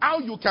Bible how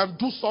you can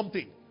do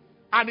something.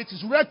 And it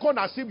is reckoned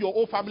as if your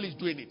whole family is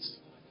doing it.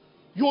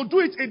 You do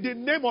it in the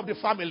name of the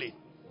family.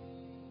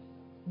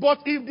 But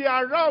if they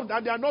are around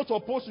and they are not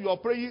opposed to your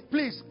prayer,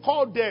 please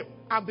call them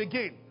and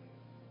begin.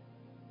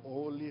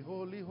 Holy,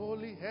 holy,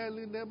 holy,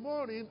 early in the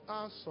morning,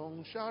 our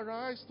song shall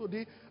rise to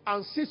thee.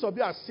 And 6 of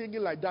you are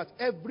singing like that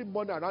every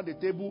morning around the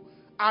table.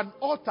 An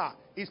altar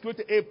is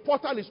created. A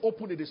portal is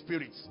opened in the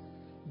spirit.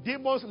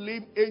 Demons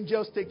leave,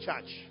 angels take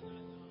charge.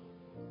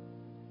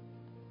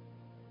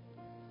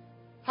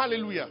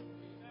 Hallelujah.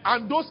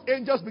 And those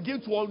angels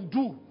begin to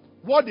undo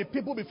what the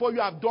people before you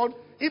have done.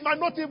 It might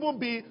not even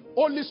be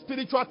only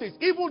spiritual things.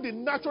 Even the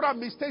natural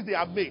mistakes they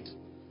have made.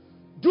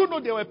 Do you know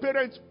there were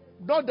parents?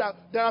 Not that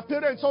there are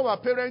parents, some are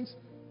parents.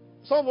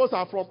 Some of us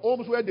are from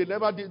homes where they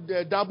never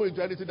did dabble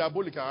into anything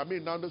diabolical. I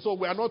mean, so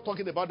we are not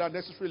talking about that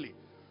necessarily.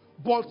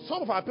 But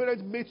some of our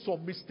parents made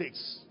some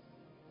mistakes.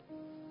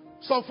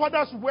 Some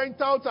fathers went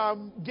out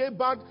and gave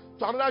birth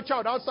to another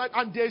child outside,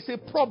 and there is a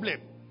problem.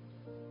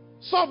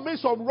 Some made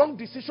some wrong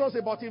decisions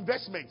about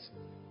investments.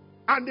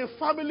 And the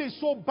family is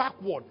so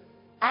backward.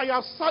 I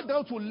have sat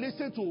down to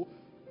listen to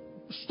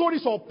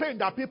stories of pain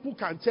that people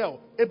can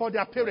tell about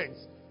their parents.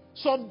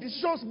 Some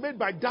decisions made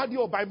by daddy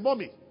or by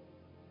mommy.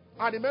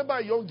 I remember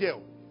a young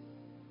girl.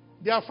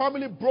 Their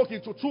family broke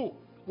into two.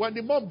 When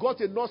the mom got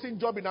a nursing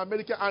job in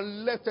America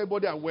and left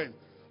everybody and went.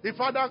 The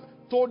father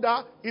told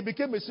her it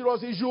became a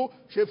serious issue,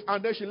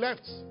 and then she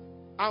left.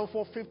 And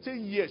for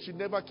 15 years, she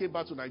never came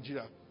back to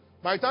Nigeria.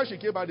 By the time she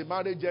came back, the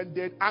marriage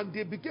ended, and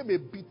they became a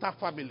bitter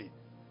family.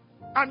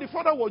 And the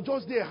father was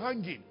just there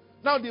hanging.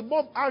 Now, the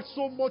mom had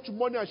so much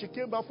money, and she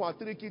came back for her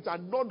 3 kids,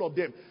 and none of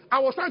them. I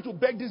was trying to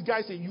beg these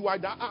guys in UI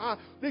that,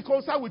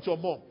 reconcile with your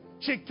mom.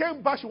 She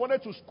came back, she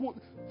wanted to school,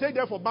 take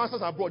them for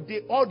masters abroad. They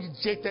all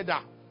rejected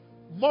her.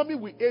 Mommy,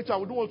 we hate you,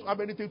 and we don't want to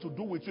have anything to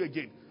do with you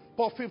again.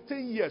 For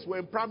 15 years, we're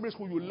in primary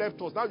school, you left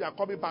us. Now you are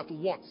coming back to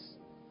what?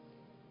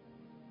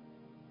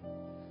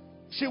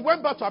 She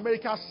went back to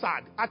America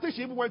sad. I think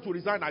she even went to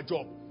resign her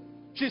job.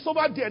 She's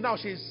over there now,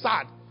 she's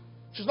sad.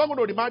 She's not going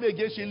to remarry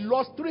again. She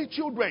lost 3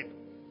 children.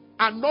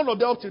 And none of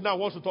them up till now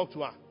wants to talk to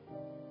her.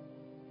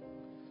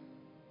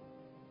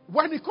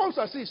 When it comes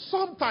to see,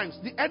 sometimes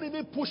the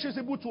enemy pushes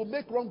people to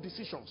make wrong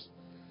decisions.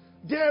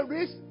 There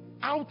is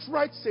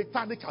outright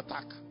satanic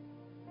attack.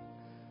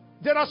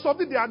 There are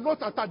something they are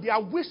not attacked. They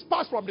are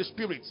whispers from the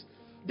spirit.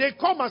 They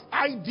come as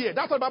idea.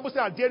 That's what the Bible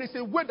says. There is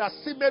a way that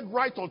seemeth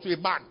right unto a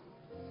man.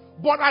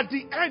 But at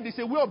the end, it's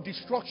a way of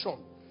destruction.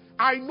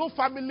 I know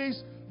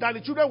families that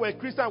the children were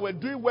Christian, were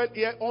doing well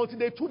here until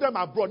they took them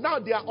abroad. Now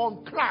they are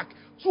on crack.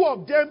 2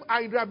 of them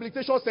are in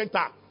rehabilitation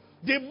center.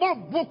 The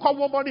mom woke up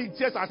one morning in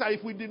tears and said,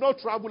 if we did not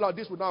travel out,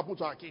 this would not happen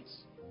to our kids.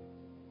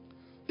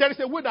 There is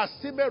a way that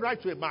seemeth right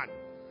to a man.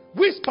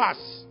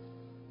 Whispers.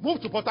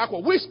 Move to Port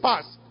Harcourt.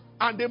 Whispers.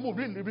 And they move.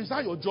 Really,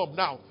 resign your job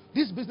now.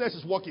 This business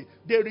is working.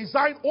 They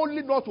resign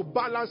only not to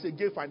balance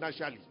again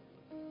financially.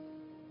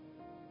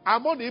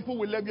 Among the people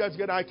we left here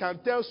together, I can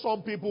tell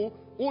some people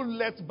who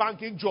left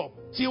banking job.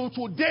 Till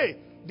today,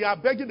 they are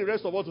begging the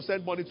rest of us to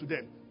send money to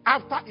them.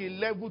 After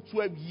 11,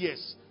 12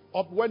 years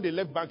of when they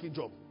left banking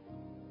job.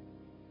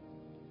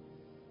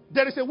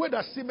 There is a way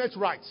that seemeth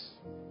right.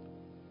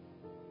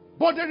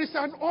 But there is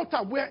an altar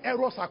where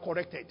errors are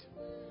corrected.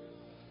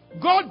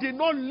 God did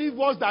not leave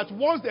us that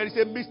once there is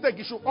a mistake,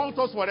 He should haunt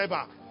us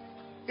forever.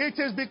 It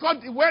is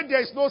because when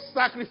there is no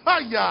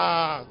sacrifice,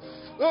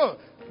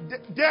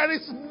 there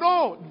is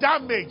no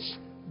damage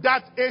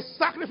that a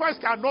sacrifice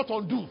cannot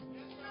undo.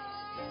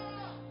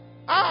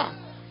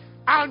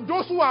 And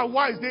those who are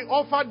wise, they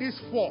offer this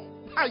 4.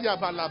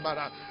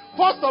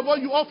 First of all,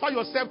 you offer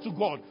yourself to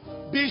God.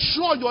 Be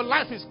sure your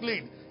life is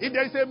clean. If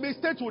there is a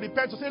mistake, to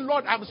repent, to say,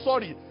 Lord, I'm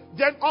sorry.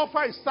 Then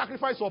offer a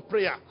sacrifice of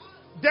prayer.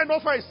 Then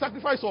offer a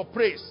sacrifice of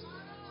praise.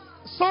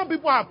 Some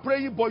people are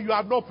praying, but you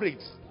have not prayed.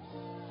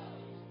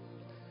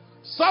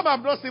 Some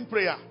have not seen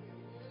prayer.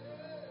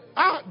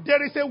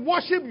 There is a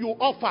worship you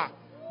offer.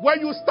 When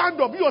you stand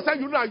up, you yourself,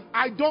 you know,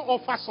 I don't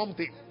offer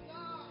something.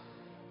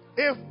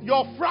 If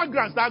your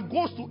fragrance that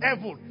goes to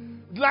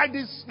heaven, like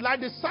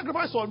the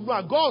sacrifice on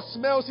Noah, God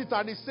smells it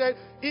and he said,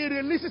 he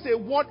releases a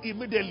word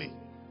immediately.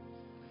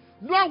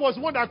 Noah was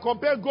one that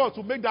compared God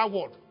to make that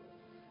word.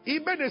 He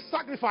made a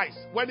sacrifice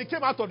when he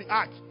came out of the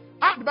ark.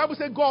 And the Bible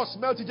said God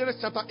smelled in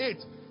Genesis chapter 8,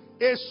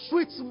 a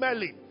sweet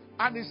smelling.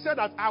 And he said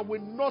that I will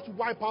not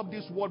wipe out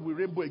this world with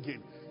rainbow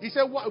again. He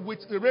said, with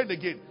rain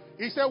again.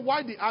 He said,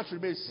 why the earth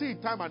remains,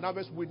 seed, time, and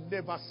harvest will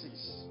never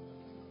cease.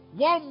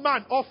 One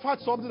man offered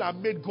something that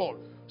made God.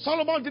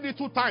 Solomon did it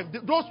 2 times.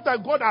 Those 2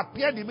 times, God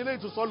appeared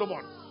immediately to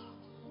Solomon.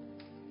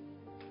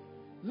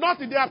 Not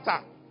in the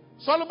after.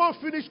 Solomon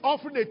finished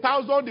offering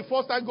 1,000 the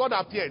first time God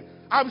appeared.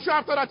 I'm sure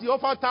after that he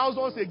offered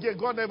thousands again.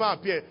 God never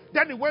appeared.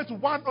 Then he went to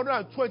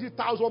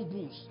 120,000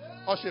 bulls.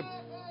 Worship.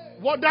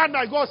 That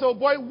night, God said, oh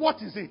boy,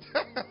 what is it?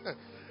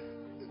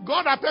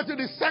 God appeared to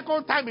the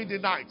second time in the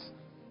night.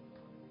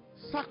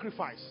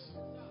 Sacrifice.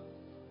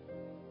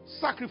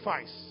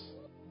 Sacrifice.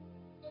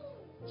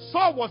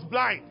 Saul was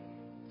blind.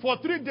 For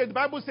 3 days, the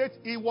Bible said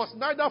he was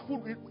neither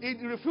food, he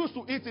refused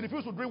to eat, he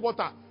refused to drink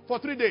water for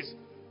 3 days.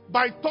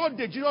 By 3rd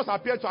day, Jesus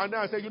appeared to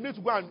Ananias and said, you need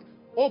to go and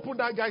open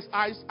that guy's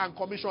eyes and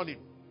commission him.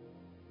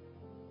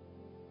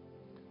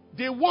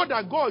 The word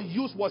that God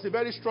used was a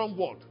very strong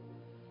word.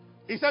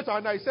 He said to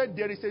Ananias, he said,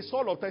 there is a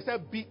soul of time. He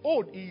said,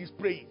 behold, he is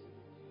praying.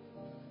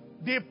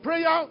 The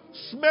prayer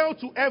smelled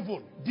to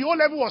heaven. The whole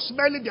heaven was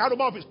smelling the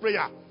aroma of his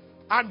prayer.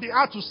 And they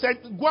had to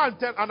send, go and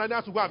tell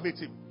Ananias to go and meet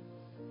him.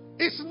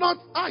 It's not,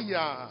 are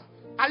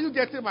you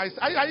getting my,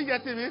 are you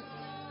getting me?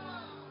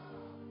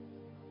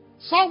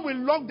 Some will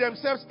lock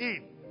themselves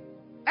in.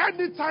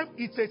 Anytime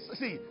it's a,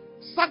 see,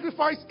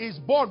 sacrifice is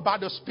born by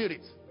the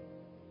Spirit.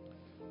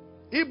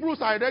 Hebrews,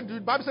 I read,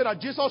 the Bible said that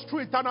Jesus, through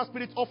eternal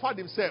Spirit, offered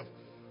himself.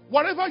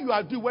 Whatever you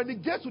are doing, when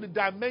it gets to the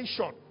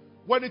dimension,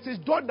 when it is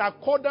done in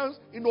accordance,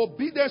 in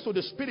obedience to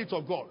the Spirit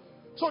of God.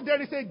 So there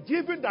is a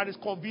giving that is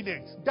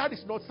convenient. That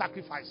is not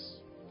sacrifice.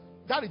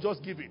 That is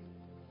just giving.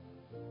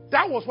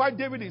 That was why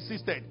David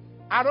insisted.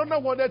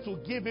 Araunah wanted to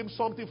give him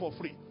something for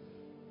free.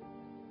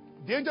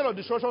 The angel of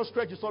destruction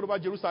stretched his sword over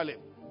Jerusalem.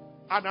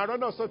 And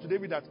Araunah said to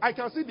David that, I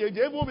can see the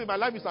angel, even in my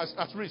life is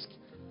at risk.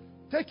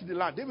 Take the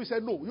land. David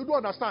said, no, you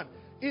don't understand.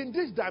 In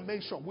this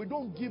dimension, we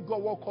don't give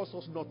God what costs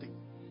us nothing.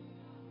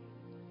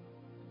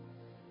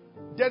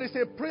 There is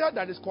a prayer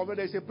that is convenient.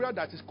 There is a prayer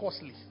that is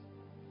costly.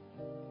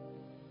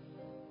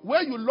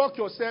 Where you lock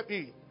yourself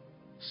in,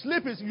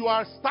 sleep is, you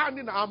are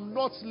standing, I'm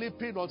not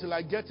sleeping until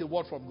I get a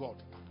word from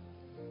God.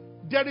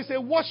 There is a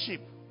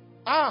worship.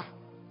 I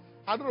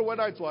don't know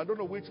whether it was, I don't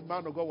know which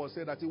man of God was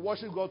saying that he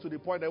worshiped God to the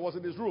point that he was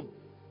in his room.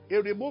 He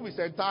removed his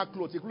entire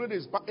clothes, including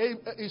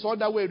his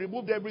underwear, he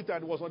removed everything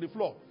and was on the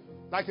floor.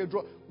 Like a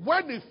draw.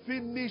 When he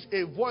finished,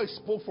 a voice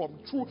spoke from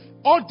through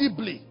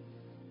audibly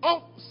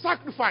of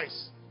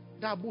sacrifice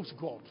that moves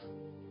God.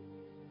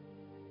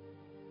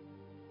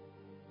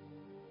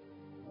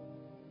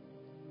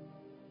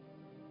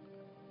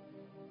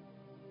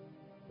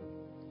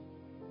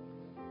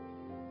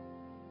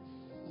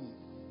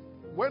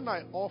 When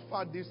I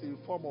offer this in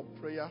form of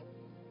prayer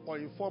or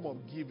in form of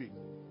giving,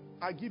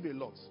 I give a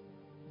lot.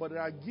 But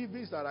there are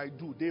givings that I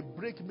do, they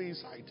break me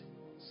inside.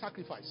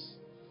 Sacrifice.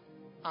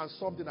 And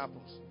something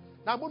happens.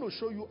 Now I'm going to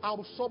show you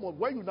how someone,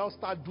 when you now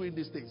start doing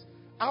these things,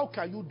 how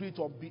can you do it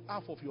on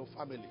behalf of your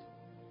family?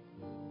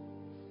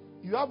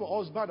 You have a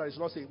husband that is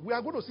not saying, we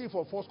are going to see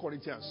from 1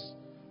 Corinthians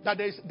that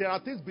there are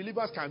things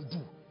believers can do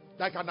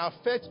that can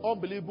affect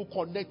unbelievable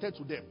connected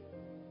to them.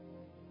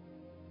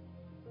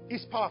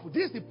 It's powerful.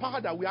 This is the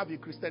power that we have in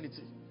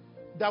Christianity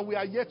that we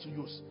are yet to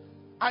use.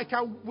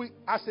 We,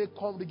 as a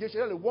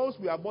congregation, once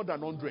we are more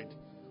than 100,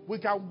 we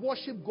can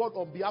worship God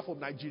on behalf of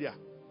Nigeria.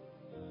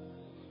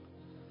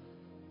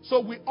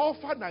 So we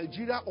offer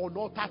Nigeria on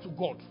altar to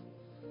God.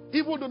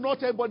 Even though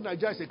not everybody in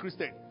Nigeria is a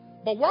Christian.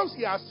 But once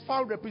he has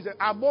found represent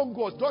among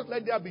us, just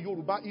let there be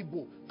Yoruba,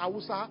 Igbo,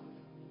 Hausa,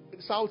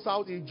 South,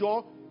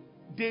 Ijo.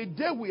 The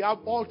day we have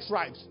all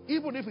tribes,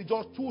 even if it's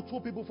just two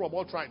people from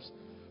all tribes,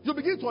 you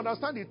begin to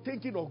understand the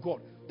thinking of God.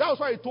 That's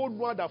why he told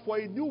Noah that for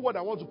a new world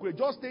I want to create,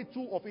 just take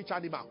 2 of each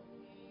animal.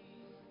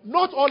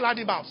 Not all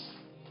animals.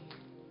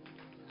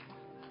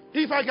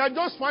 If I can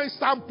just find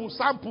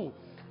sample.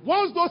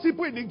 Once those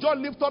people in Ijo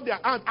lift up their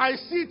hand, I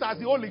see it as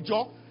the only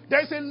Ijo. There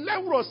is a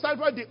level of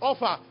sacrifice they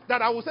offer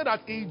that I will say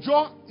that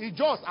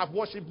Ijos have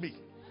worshipped me.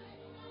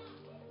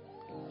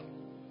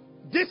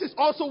 This is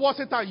also what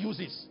Satan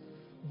uses.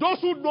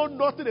 Those who know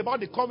nothing about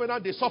the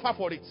covenant, they suffer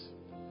for it.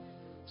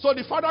 So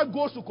the father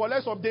goes to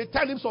collect some, they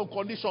tell him some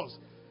conditions.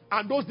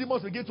 And those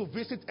demons begin to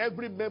visit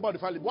every member of the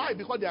family. Why?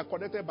 Because they are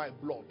connected by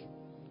blood.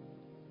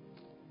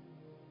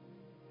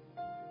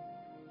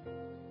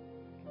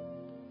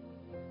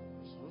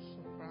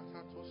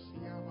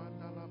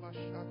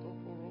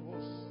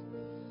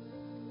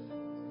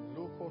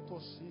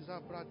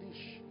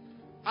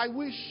 I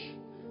wish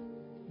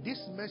this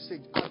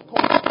message had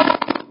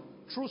come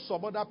through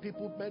some other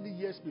people many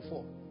years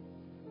before.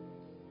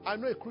 I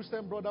know a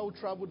Christian brother who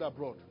traveled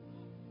abroad.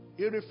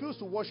 He refused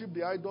to worship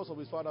the idols of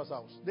his father's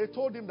house. They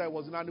told him that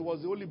he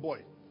was the only boy.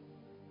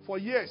 For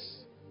years,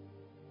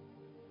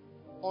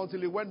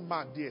 until he went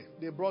mad there,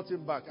 they brought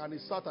him back and he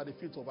sat at the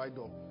feet of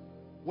idol.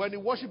 When he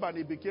worshipped and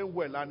he became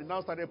well and he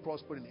now started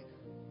prospering,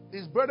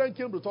 his brethren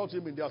came to talk to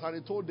him in the house and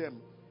he told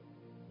them,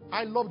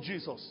 I love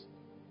Jesus.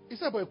 He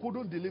said, but he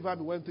couldn't deliver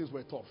me when things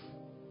were tough.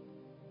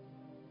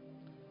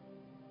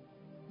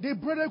 The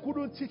brethren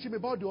couldn't teach him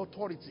about the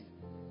authority.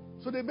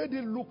 So they made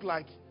it look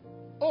like,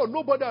 oh,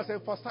 nobody has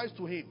emphasized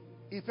to him,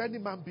 if any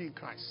man be in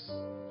Christ.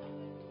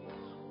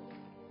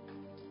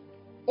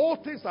 All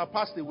things are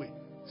passed away.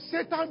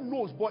 Satan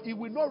knows, but he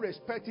will not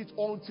respect it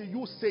until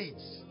you say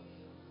it.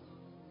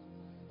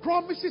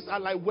 Promises are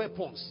like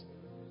weapons.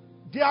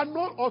 They are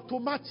not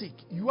automatic.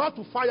 You have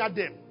to fire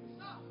them.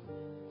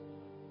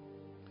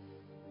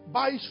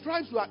 By his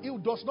stripes you are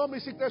healed does not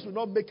mean sickness will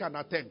not make an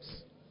attempt.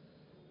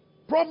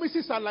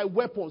 Promises are like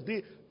weapons.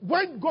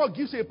 When God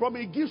gives you a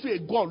promise, He gives you a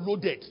gun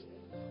loaded.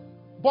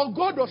 But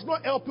God does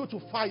not help you to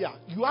fire.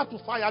 You have to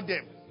fire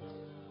them.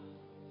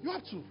 You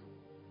have to.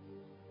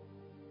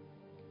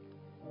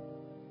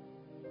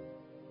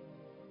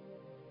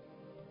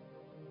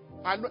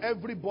 I know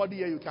everybody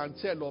here you can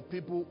tell of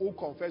people who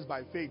confess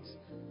by faith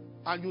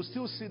and you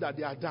still see that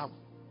they are damned.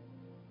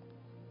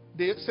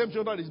 The same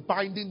children is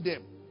binding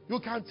them. You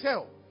can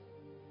tell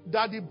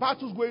that the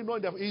battles going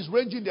on is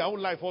ranging their own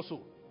life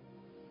also.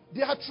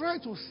 They are trying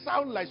to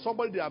sound like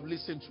somebody they have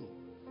listened to.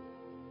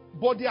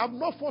 But they have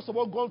not first of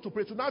all gone to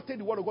pray, to now take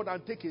the word of God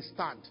and take a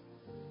stand.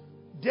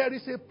 There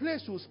is a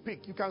place to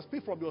speak. You can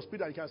speak from your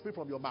spirit and you can speak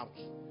from your mouth.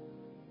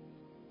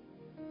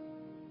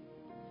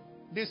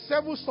 The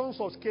 7 sons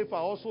of Sceva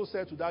also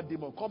said to that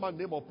demon, come and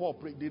name of Paul,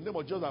 the name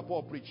of Jesus and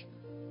Paul preach.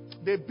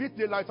 They beat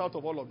the light out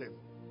of all of them.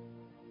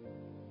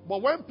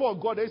 But when Paul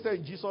got there, he said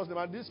in Jesus' name,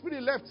 and the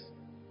spirit left.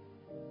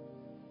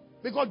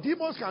 Because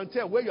demons can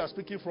tell where you are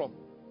speaking from.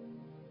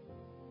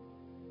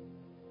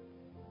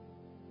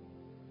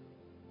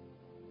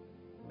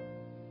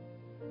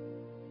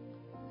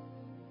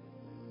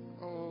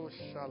 Oh,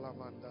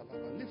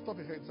 Shalamandalaba. Lift up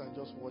your hands and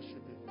just worship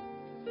Him.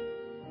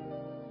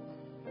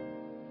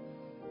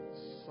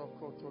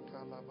 Sokoto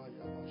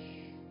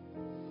Kalabayabash.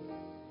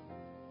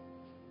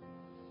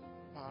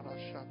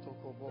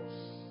 Parashatokobos.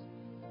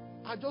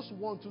 I just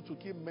want you to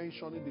keep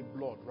mentioning the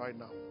blood right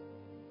now.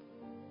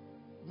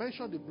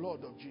 Mention the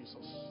blood of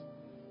Jesus.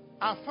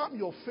 Affirm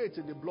your faith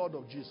in the blood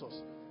of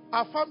Jesus.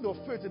 Affirm your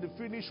faith in the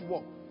finished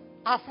work.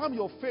 Affirm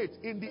your faith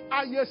in the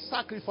highest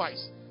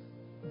sacrifice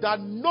that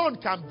none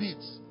can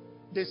beat.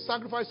 The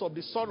sacrifice of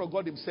the Son of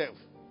God Himself.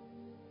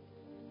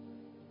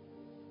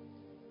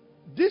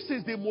 This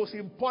is the most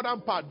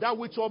important part. That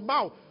with your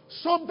mouth,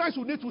 sometimes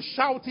you need to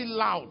shout it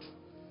loud.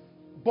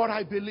 But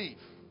I believe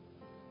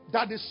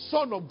that the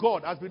Son of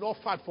God has been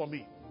offered for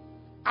me.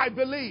 I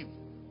believe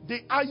the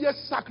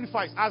highest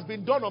sacrifice has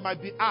been done on my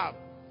behalf.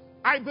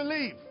 I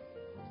believe.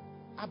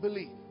 I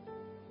believe.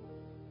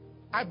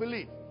 I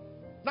believe.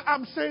 Now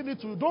I'm saying it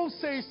to you. Don't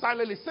say it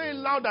silently. Say it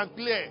loud and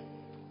clear.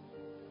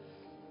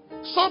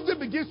 Something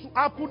begins to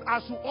happen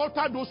as you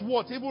utter those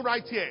words, even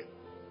right here.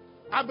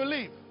 I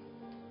believe.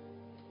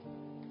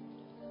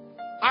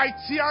 I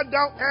tear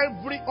down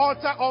every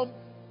altar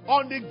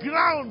on the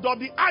ground of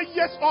the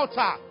highest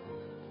altar.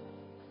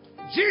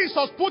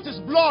 Jesus put His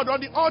blood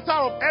on the altar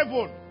of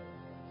heaven,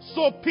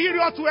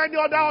 superior to any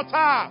other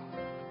altar.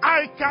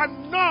 I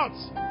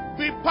cannot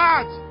be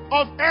part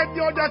of any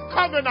other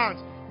covenant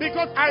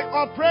because I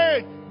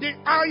operate the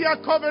higher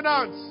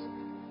covenant.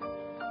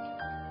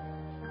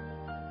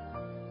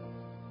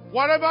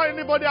 Whatever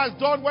anybody has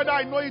done, whether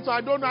I know it or I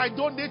don't know, I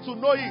don't need to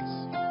know it.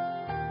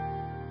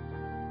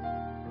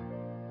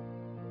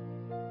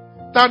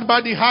 Stand by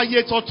the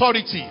highest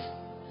authority.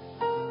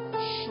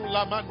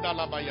 Shulamanda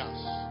Labayas.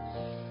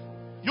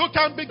 You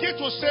can begin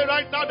to say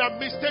right now that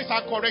mistakes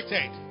are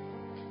corrected.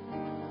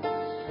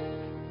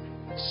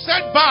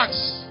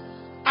 Setbacks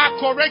are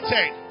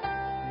corrected.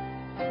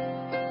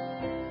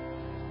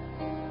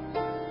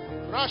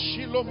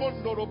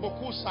 Rashilomondo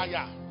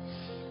Robokusaya.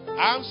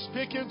 I'm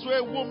speaking to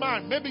a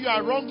woman. Maybe you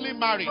are wrongly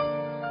married.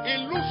 It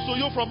looks to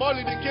you from all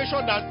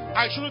indication that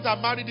I shouldn't have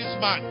married this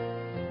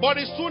man. But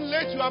it's too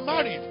late, you are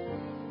married.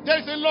 There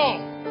is a law.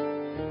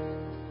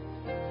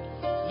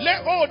 Lay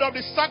hold of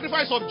the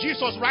sacrifice of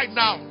Jesus right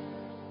now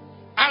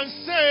and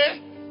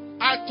say,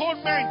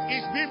 atonement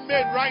is being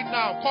made right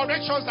now.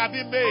 Corrections are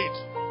being made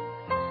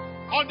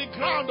on the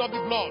ground of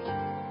the blood.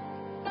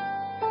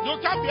 You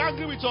can't be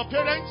angry with your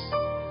parents.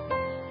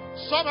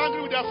 Some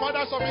angry with their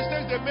fathers, some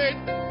mistakes they made.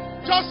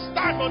 Just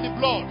stand on the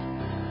blood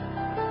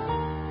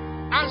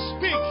and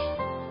speak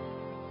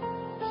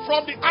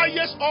from the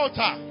highest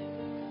altar.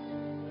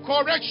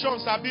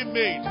 Corrections are being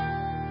made.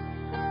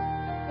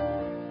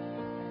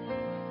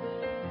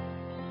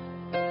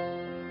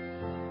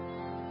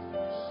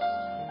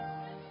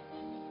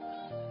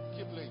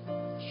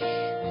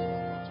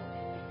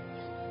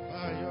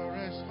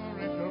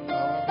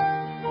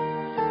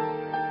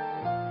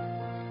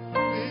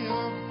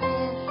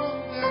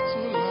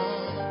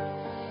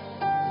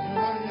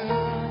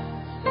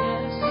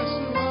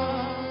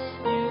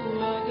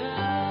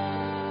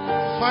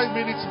 5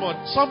 minutes more.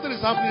 Something is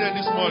happening here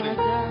this morning.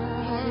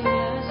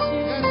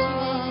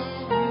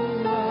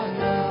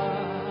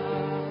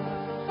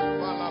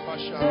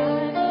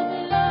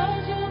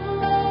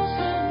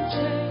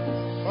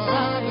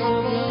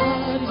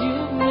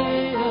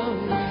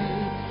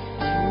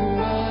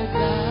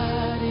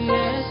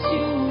 Yes,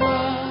 you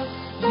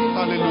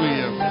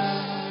Hallelujah.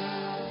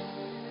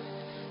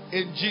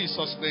 In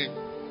Jesus' name.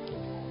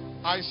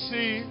 I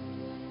see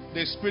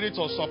the spirit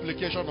of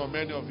supplication on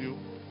many of you.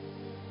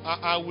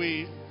 And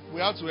we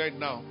have to end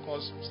now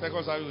because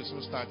second service will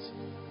soon start.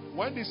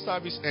 When this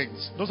service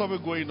ends, those of you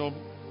going home,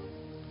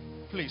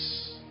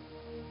 please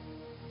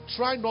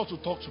try not to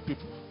talk to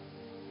people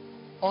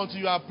until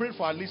you are prayed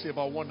for at least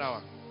about 1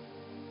 hour.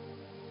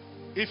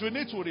 If you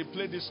need to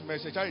replay this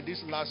message,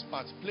 this last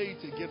part, play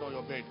it again on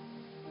your bed.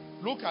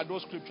 Look at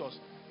those scriptures.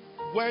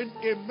 When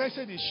a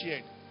message is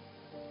shared,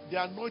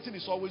 the anointing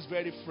is always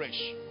very fresh.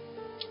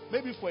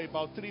 Maybe for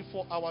about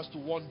 3-4 hours to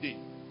 1 day.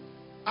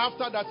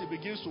 After that, it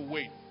begins to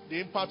wane, the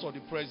impact of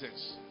the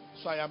presence.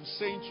 So I am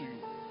saying to you,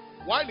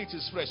 while it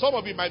is fresh, some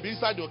of you might be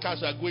inside your car,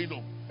 so you are going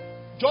home.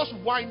 Just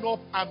wind up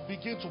and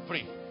begin to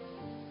pray.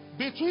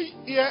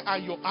 Between here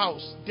and your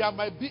house, there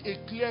might be a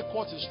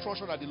clear-cut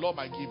instruction that the Lord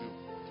might give you.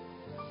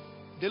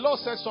 The Lord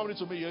said something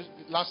to me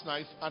last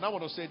night, and I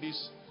want to say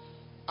this,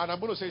 and I'm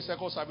going to say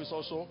second service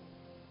also.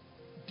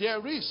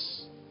 There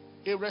is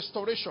a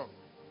restoration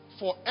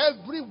for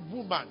every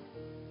woman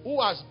who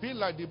has been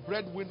like the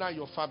breadwinner in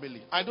your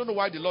family. I don't know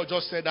why the Lord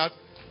just said that.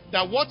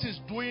 That what He's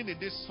doing in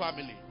this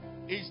family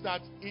is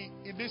that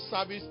in this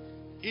service,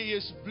 He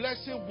is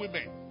blessing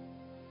women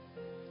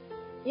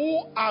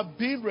who are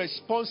being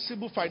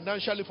responsible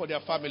financially for their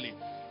family.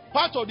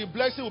 Part of the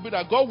blessing will be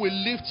that God will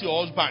lift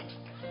your husband.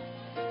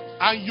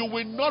 And you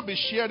will not be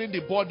sharing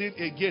the burden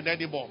again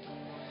anymore.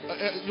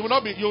 You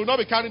will not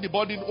be carrying the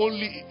burden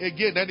only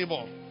again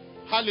anymore.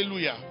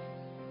 Hallelujah.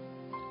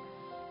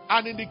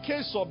 And in the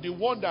case of the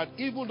one that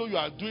even though you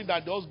are doing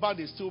that, the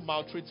husband is still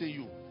maltreating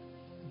you,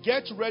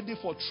 get ready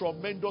for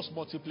tremendous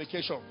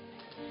multiplication.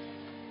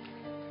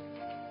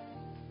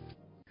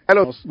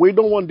 Hello. We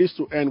don't want this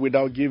to end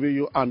without giving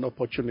you an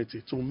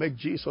opportunity to make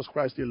Jesus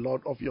Christ the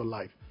Lord of your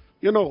life.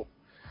 You know,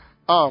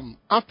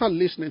 after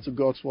listening to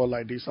God's word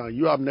like this, and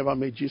you have never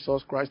made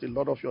Jesus Christ the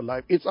Lord of your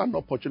life, it's an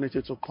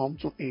opportunity to come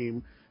to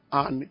Him.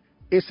 And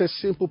it's a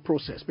simple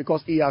process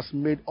because He has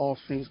made all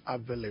things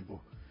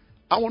available.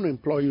 I want to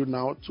implore you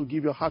now to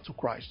give your heart to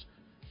Christ.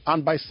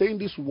 And by saying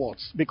these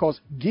words,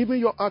 because giving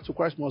your heart to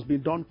Christ must be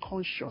done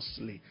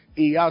consciously.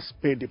 He has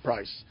paid the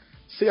price.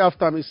 Say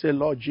after me, say,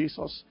 Lord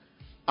Jesus,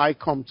 I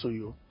come to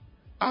you.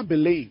 I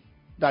believe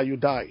that you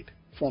died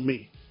for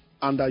me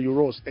and that you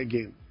rose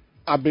again.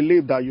 I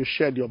believe that you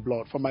shed your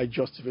blood for my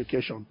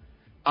justification.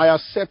 I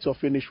accept your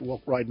finished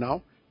work right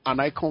now,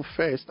 and I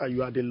confess that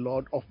you are the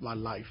Lord of my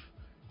life.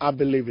 I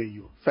believe in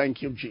you.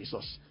 Thank you,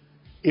 Jesus.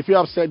 If you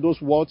have said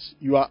those words,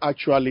 you are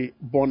actually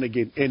born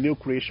again, a new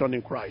creation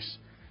in Christ.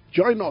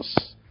 Join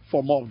us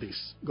for more of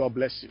this. God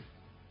bless you.